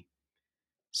RPG,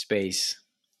 space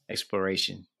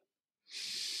exploration.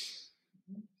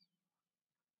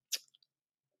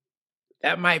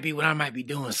 That might be what I might be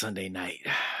doing Sunday night.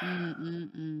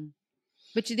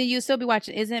 But you'll still be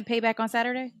watching. Isn't Payback on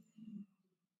Saturday?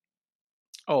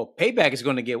 Oh, Payback is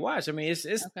going to get watched. I mean, it's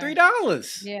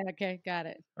 $3. Yeah. Okay. Got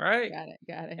it. Right.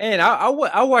 Got it. And I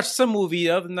watched some movie the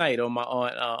other night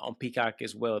on Peacock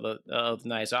as well the other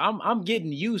night. So I'm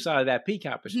getting use out of that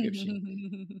Peacock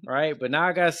prescription, right? But now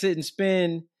I got to sit and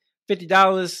spend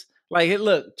 $50. Like, hey,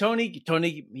 look, Tony,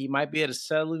 he might be able to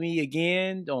sell me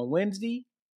again on Wednesday.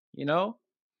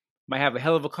 Might have a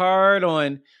hell of a card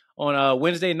on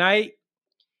Wednesday night.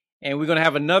 And we're gonna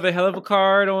have another hell of a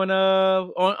card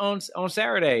on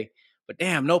Saturday. But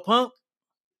damn, no Punk.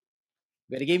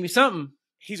 Better give me something.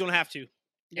 He's gonna have to.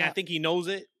 Yeah, I think he knows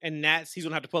it, and he's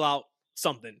gonna have to pull out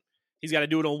something. He's got to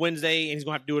do it on Wednesday, and he's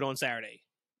gonna have to do it on Saturday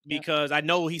because I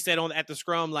know he said at the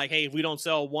scrum, like, "Hey, if we don't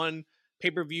sell one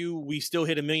pay-per-view, we still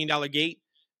hit $1 million gate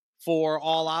for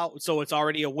All Out, so it's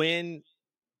already a win."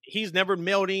 He's never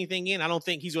mailed anything in. I don't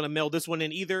think he's gonna mail this one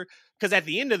in either, because at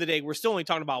the end of the day, we're still only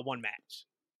talking about one match.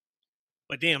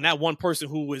 But damn, that one person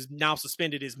who is now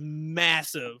suspended is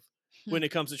massive when it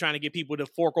comes to trying to get people to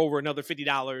fork over another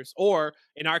 $50. Or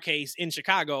in our case, in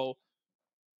Chicago,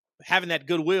 having that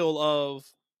goodwill of,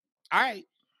 all right,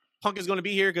 Punk is going to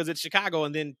be here because it's Chicago,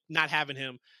 and then not having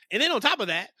him. And then on top of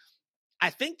that, I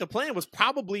think the plan was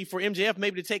probably for MJF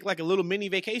maybe to take like a little mini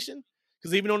vacation,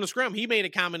 Because even on the scrim, he made a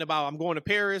comment about, I'm going to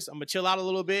Paris. I'm going to chill out a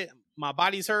little bit. My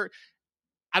body's hurt.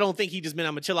 I don't think he just meant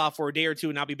I'm going to chill out for a day or two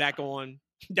and I'll be back on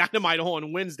Dynamite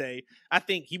on Wednesday. I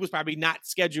think he was probably not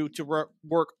scheduled to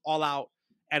work All Out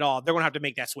at all. They're going to have to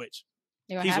make that switch.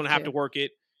 He's going to have to work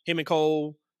it. Him and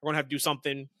Cole are going to have to do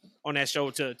something on that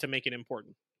show to make it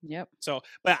important. Yep. So,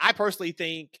 but I personally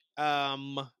think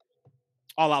All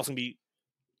Out's going to be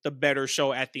the better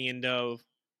show at the end of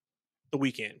the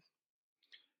weekend.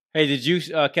 Hey, did you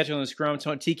catch on the scrum?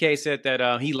 TK said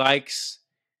that he likes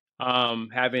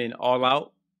having All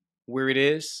Out where it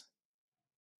is,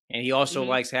 and he also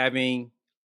likes having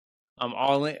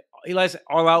All In. He likes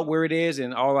All Out where it is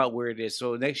and All Out where it is.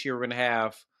 So next year we're gonna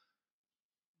have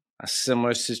a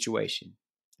similar situation.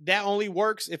 That only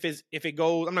works if it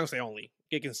goes. I'm not gonna say only.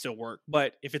 It can still work,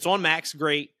 but if it's on Max,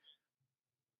 great.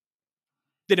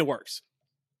 Then it works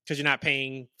because you're not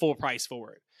paying full price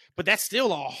for it. But that's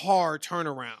still a hard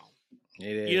turnaround. It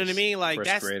is. You know what I mean? Like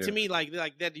that's to me like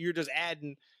that you're just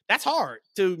adding. That's hard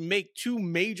to make 2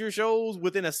 major shows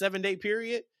within a 7-day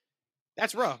period.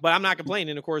 That's rough, but I'm not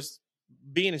complaining. Of course,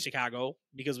 being in Chicago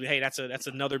because that's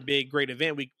another big great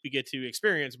event we get to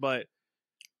experience. But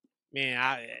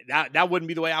man, that wouldn't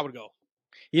be the way I would go.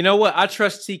 You know what? I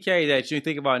trust TK that you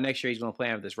think about next year. He's going to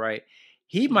plan with this, right?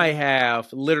 He might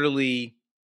have literally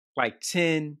like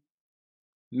 10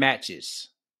 matches,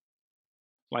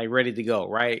 like ready to go,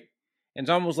 right? And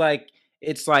it's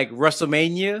like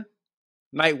WrestleMania,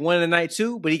 night 1 and night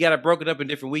 2, but he got it broken up in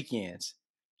different weekends.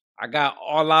 I got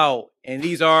All Out, and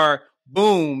these are,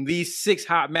 boom, these 6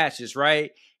 hot matches,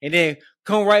 right? And then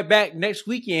come right back next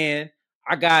weekend,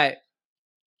 I got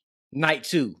night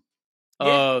 2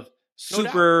 of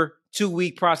super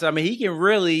 2-week process. I mean, he can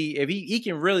really, if he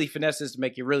can really finesse this to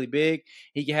make it really big.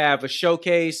 He can have a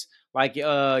showcase like,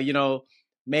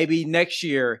 maybe next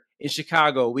year in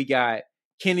Chicago, we got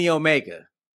Kenny Omega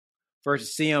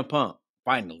versus CM Punk,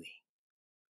 finally.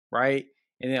 Right?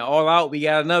 And then All Out, we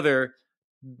got another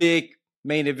big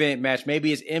main event match.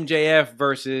 Maybe it's MJF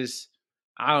versus,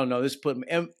 I don't know, this put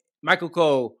Michael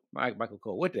Cole.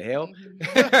 What the hell?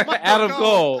 Adam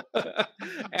Cole.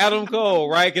 Adam Cole,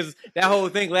 right? Because that whole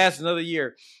thing lasts another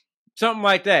year. Something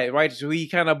like that, right? So he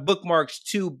kind of bookmarks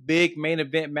 2 big main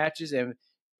event matches and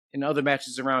other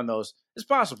matches around those. It's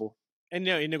possible. And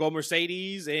you go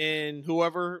Mercedes and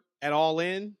whoever at All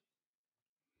In.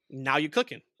 Now you're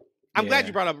cooking. I'm glad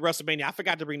you brought up WrestleMania. I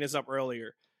forgot to bring this up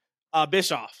earlier.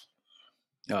 Bischoff.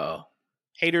 Uh-oh.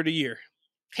 Hater of the year.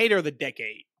 Hater of the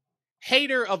decade.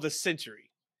 Hater of the century.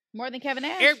 More than Kevin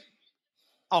Nash?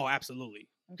 Oh, absolutely.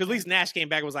 Because at least Nash came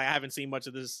back and was like, I haven't seen much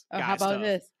of this guy's how about stuff.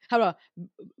 this? How about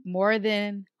more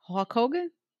than Hulk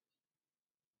Hogan?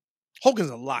 Hogan's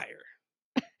a liar.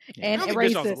 And I don't think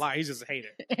Bischoff's a liar. He's just a hater.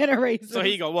 And a racist. So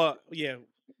here you go. Well, yeah.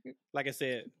 Like I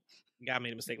said, guy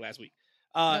made a mistake last week.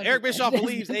 Eric Bischoff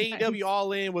believes AEW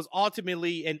All In was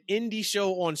ultimately an indie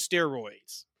show on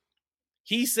steroids.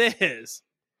 He says,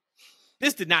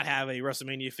 this did not have a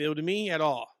WrestleMania feel to me at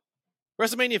all.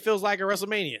 WrestleMania feels like a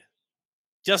WrestleMania.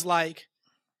 Just like,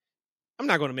 I'm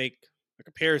not going to make a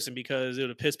comparison because it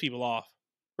would piss people off.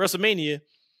 WrestleMania,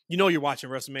 you know you're watching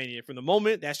WrestleMania from the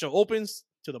moment that show opens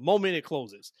to the moment it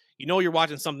closes. You know you're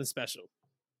watching something special.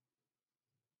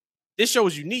 This show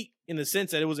is unique in the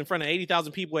sense that it was in front of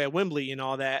 80,000 people at Wembley and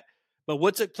all that. But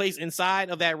what took place inside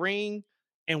of that ring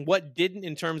and what didn't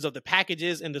in terms of the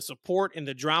packages and the support and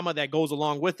the drama that goes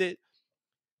along with it,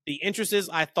 the entrances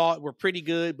I thought were pretty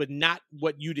good, but not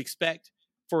what you'd expect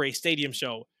for a stadium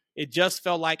show. It just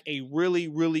felt like a really,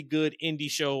 really good indie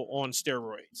show on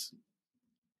steroids.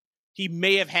 He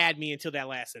may have had me until that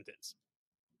last sentence.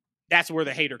 That's where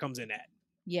the hater comes in at.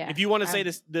 Yeah. If you want to say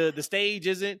this, the stage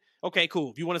isn't, okay, cool.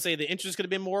 If you want to say the interest could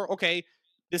have been more, okay,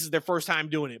 this is their first time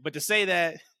doing it. But to say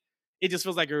that it just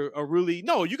feels like a really,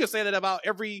 no, you can say that about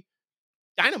every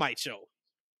Dynamite show.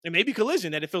 And maybe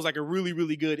Collision, that it feels like a really,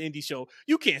 really good indie show.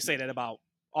 You can't say that about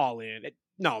All In.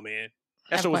 No, man.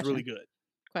 That show was really good.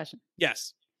 Question.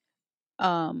 Yes.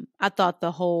 I thought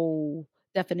the whole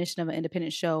definition of an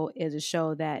independent show is a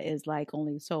show that is like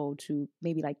only sold to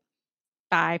maybe like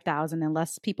 5,000 and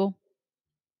less people.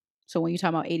 So when you talk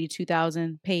about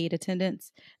 82,000 paid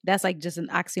attendance, that's like just an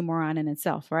oxymoron in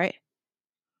itself, right?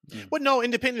 But no,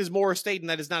 independent is more stating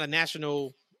that it's not a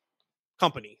national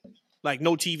company. Like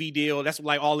no TV deal. That's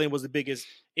like All In was the biggest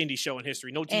indie show in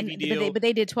history. No TV deal. But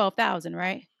they did 12,000,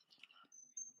 right?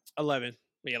 11.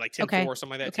 Yeah, like 10-4 or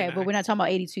something like that. Okay, but we're not talking about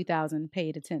 82,000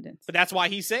 paid attendance. But that's why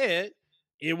he said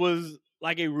it was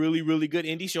like a really, really good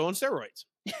indie show on steroids.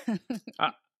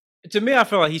 To me, I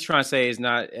feel like he's trying to say it's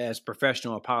not as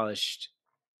professional or polished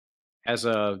as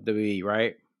a WWE,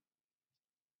 right?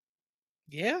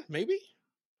 Yeah, maybe.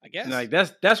 I guess. Like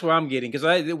that's what I'm getting,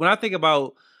 because when I think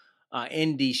about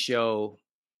indie show,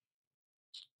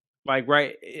 like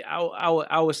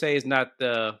I would say it's not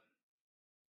the.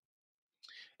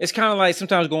 It's kind of like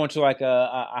sometimes going to like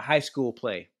a high school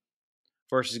play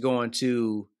versus going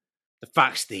to the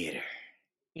Fox Theater.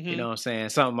 Mm-hmm. You know what I'm saying?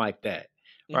 Something like that,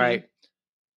 right?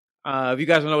 If you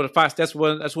guys don't know what the Fox, that's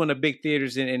one of the big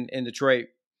theaters in Detroit.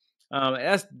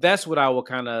 That's what I would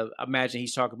kind of imagine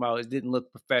he's talking about. It didn't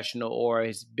look professional or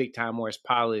as big time or as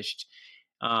polished.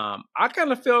 I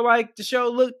kind of feel like the show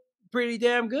looked pretty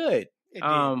damn good. It did,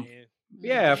 man.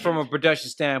 Yeah, from a production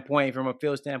standpoint, from a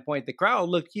field standpoint, the crowd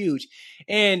looked huge.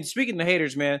 And speaking of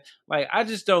haters, man, like I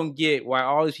just don't get why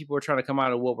all these people are trying to come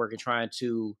out of woodwork and trying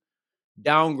to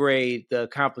downgrade the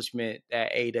accomplishment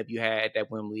that AEW had at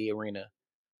that Wembley Arena.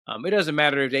 It doesn't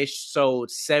matter if they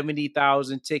sold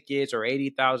 70,000 tickets or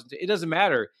 80,000. It doesn't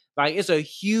matter. Like, it's a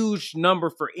huge number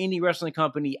for any wrestling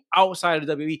company outside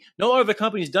of WWE. No other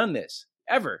company's done this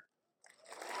ever.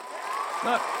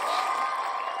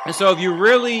 And so if you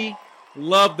really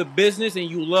love the business and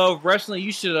you love wrestling,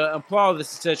 you should applaud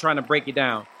this instead of trying to break it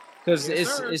down. Because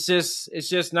it's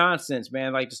just nonsense,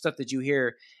 man. Like the stuff that you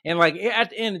hear. And like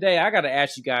at the end of the day, I got to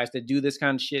ask you guys to do this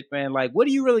kind of shit, man. Like, what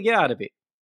do you really get out of it?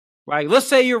 Like, let's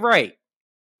say you're right.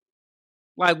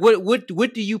 Like, what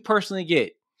do you personally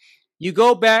get? You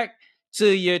go back to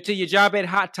your job at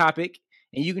Hot Topic,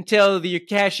 and you can tell your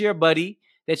cashier buddy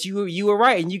that you were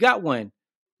right and you got one.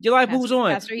 Your life moves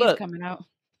on. Look, coming out.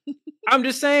 I'm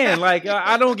just saying, like,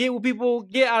 I don't get what people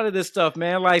get out of this stuff,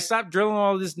 man. Like, stop drilling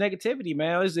all this negativity,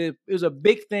 man. It was a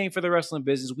big thing for the wrestling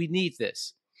business. We need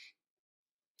this.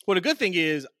 Well, the good thing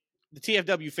is the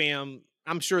TFW fam.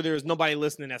 I'm sure there's nobody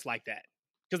listening that's like that.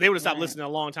 Because they would have stopped listening a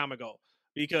long time ago.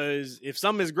 Because if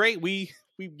something is great, we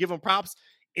give them props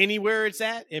anywhere it's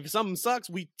at. If something sucks,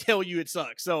 we tell you it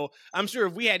sucks. So I'm sure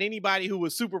if we had anybody who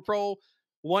was super pro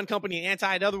one company and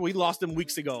anti another, we lost them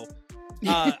weeks ago.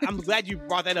 I'm glad you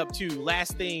brought that up too.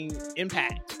 Last thing,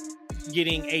 Impact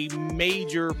getting a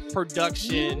major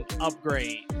production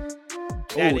upgrade.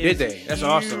 Oh, did they? That's huge.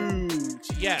 Awesome.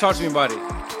 Yeah. Talk to me about it.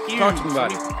 Huge. Talk to me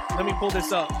about it. Let me pull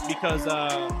this up because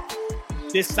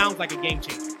this sounds like a game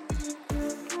changer.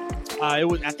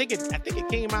 I think it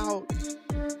came out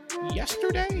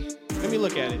yesterday. Let me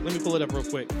look at it. Let me pull it up real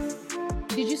quick.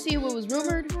 Did you see what was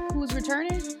rumored? Who was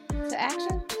returning to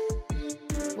action?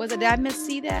 Did I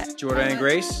see that? Jordan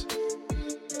Grace?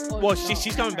 Well,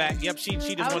 she's coming back. Yep, she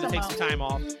just wanted to take some time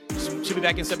off. She'll be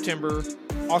back in September.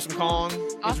 Awesome Kong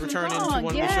is returning to one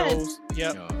of the shows.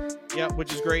 Yep,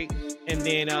 which is great. And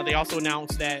then they also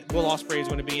announced that Will Ospreay is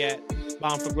going to be at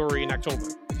Bound for Glory in October,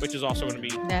 which is also going to be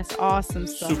that's awesome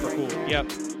stuff. Super cool.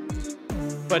 Yep.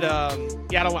 But I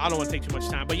don't want to take too much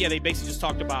time. But yeah, they basically just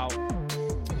talked about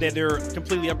that they're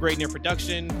completely upgrading their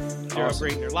production, they're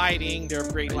upgrading their lighting, they're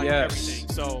upgrading everything.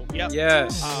 So yep.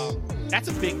 Yes. That's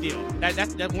a big deal.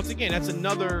 That once again, that's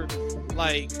another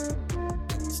like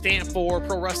stand for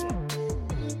pro wrestling.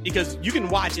 Because you can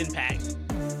watch Impact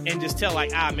and just tell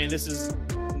like, man, this is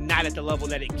not at the level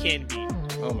that it can be.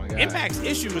 Oh my God. Impact's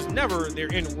issue is never their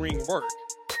in-ring work.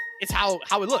 It's how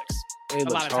it looks. It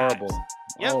looks horrible.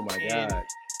 Yep. Oh my God.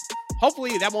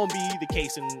 Hopefully that won't be the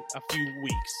case in a few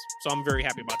weeks. So I'm very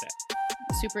happy about that.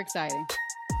 Super exciting.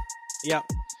 Yep.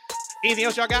 Anything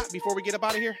else y'all got before we get up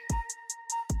out of here?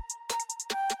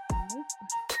 Nope.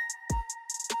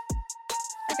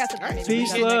 I got some right.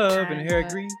 Peace, love, and hair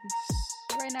grease.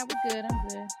 Right now we're good. I'm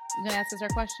good. You gonna ask us our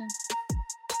question?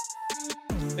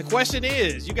 The question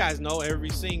is, you guys know every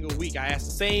single week I ask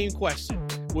the same question.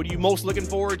 What are you most looking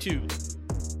forward to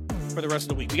for the rest of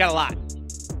the week? We got a lot.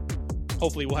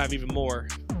 Hopefully we'll have even more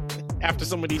after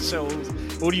some of these shows.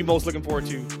 What are you most looking forward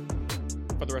to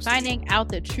for the rest of the week? Finding out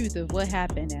the truth of what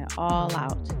happened at All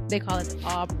Out. They call it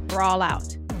Brawl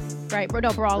Out. Right?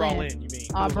 No, Brawl In. Brawl In, you mean.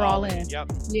 Brawl In.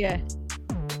 Yep. Yeah.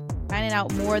 Finding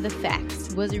out more of the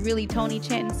facts. Was it really Tony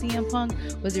chanting CM Punk?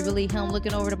 Was it really him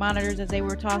looking over the monitors as they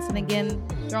were tossing again,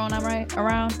 throwing them right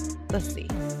around? Let's see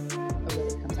what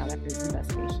really comes out after this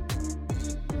investigation.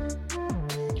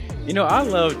 You know, I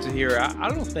love to hear. I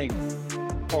don't think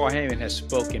Paul Heyman has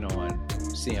spoken on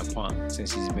CM Punk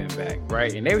since he's been back,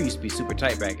 right? And they used to be super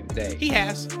tight back in the day. He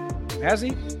has. Has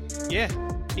he? Yeah,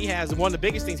 he has. One of the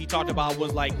biggest things he talked about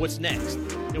was like, what's next?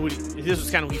 This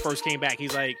was kind of when he first came back.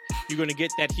 He's like, you're going to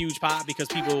get that huge pop because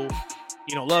people,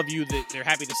 love you. They're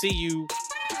happy to see you.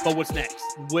 But what's next?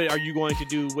 What are you going to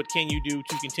do? What can you do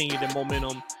to continue the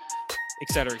momentum,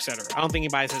 et cetera, et cetera? I don't think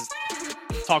anybody has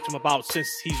talked to him about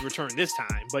since he's returned this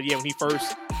time. But yeah, when he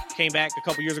first came back a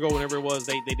couple years ago, whenever it was,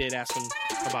 they did ask him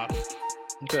about it.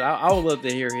 But I would love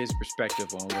to hear his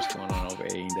perspective on what's going on over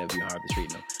at AEW and how they're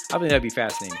treating him. I think that'd be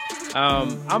fascinating.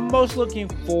 I'm most looking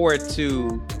forward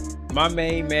to my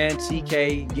main man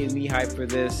TK getting me hyped for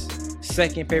this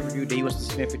second pay-per-view that he wants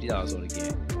to spend $50 on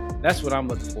again. That's what I'm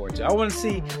looking forward to. I want to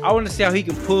see how he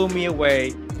can pull me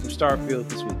away from Starfield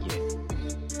this weekend.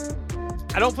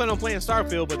 I don't plan on playing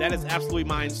Starfield, but that is absolutely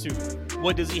mine too.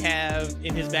 What does he have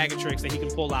in his bag of tricks that he can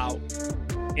pull out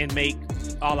and make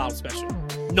All Out special,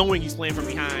 knowing he's playing from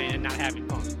behind and not having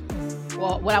fun?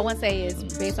 Well, what I want to say is,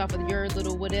 based off of your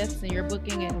little what ifs and your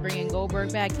booking and bringing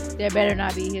Goldberg back, there better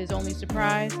not be his only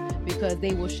surprise, because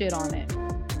they will shit on it.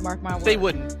 Mark my words. They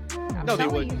wouldn't. No, they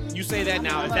wouldn't. You say that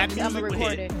now. If that music would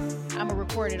hit, I'm gonna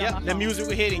record it. Yep, the music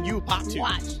would hit and you would pop too.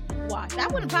 Watch. I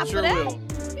wouldn't pop sure for that. Will.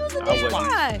 Use a damn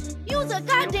lie. Use a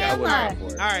goddamn lie.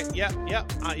 All right.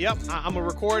 Yep. I'm gonna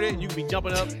record it. You can be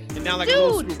jumping up and down like Dude, a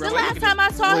little scoop. the last time I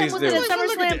saw him was in a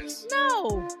SummerSlam.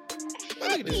 No.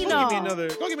 Go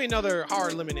give me another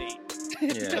hard lemonade.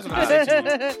 Yeah. That's what I'm saying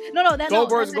to you. No,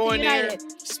 Goldberg's going there.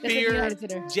 Spear,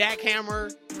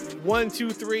 jackhammer, 1, 2,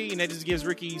 3, and that just gives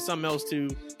Ricky something else to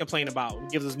complain about.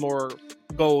 It gives us more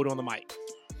gold on the mic.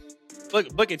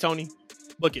 Book it, Tony.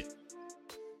 Book it.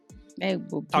 They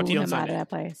will pull him out of that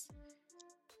place.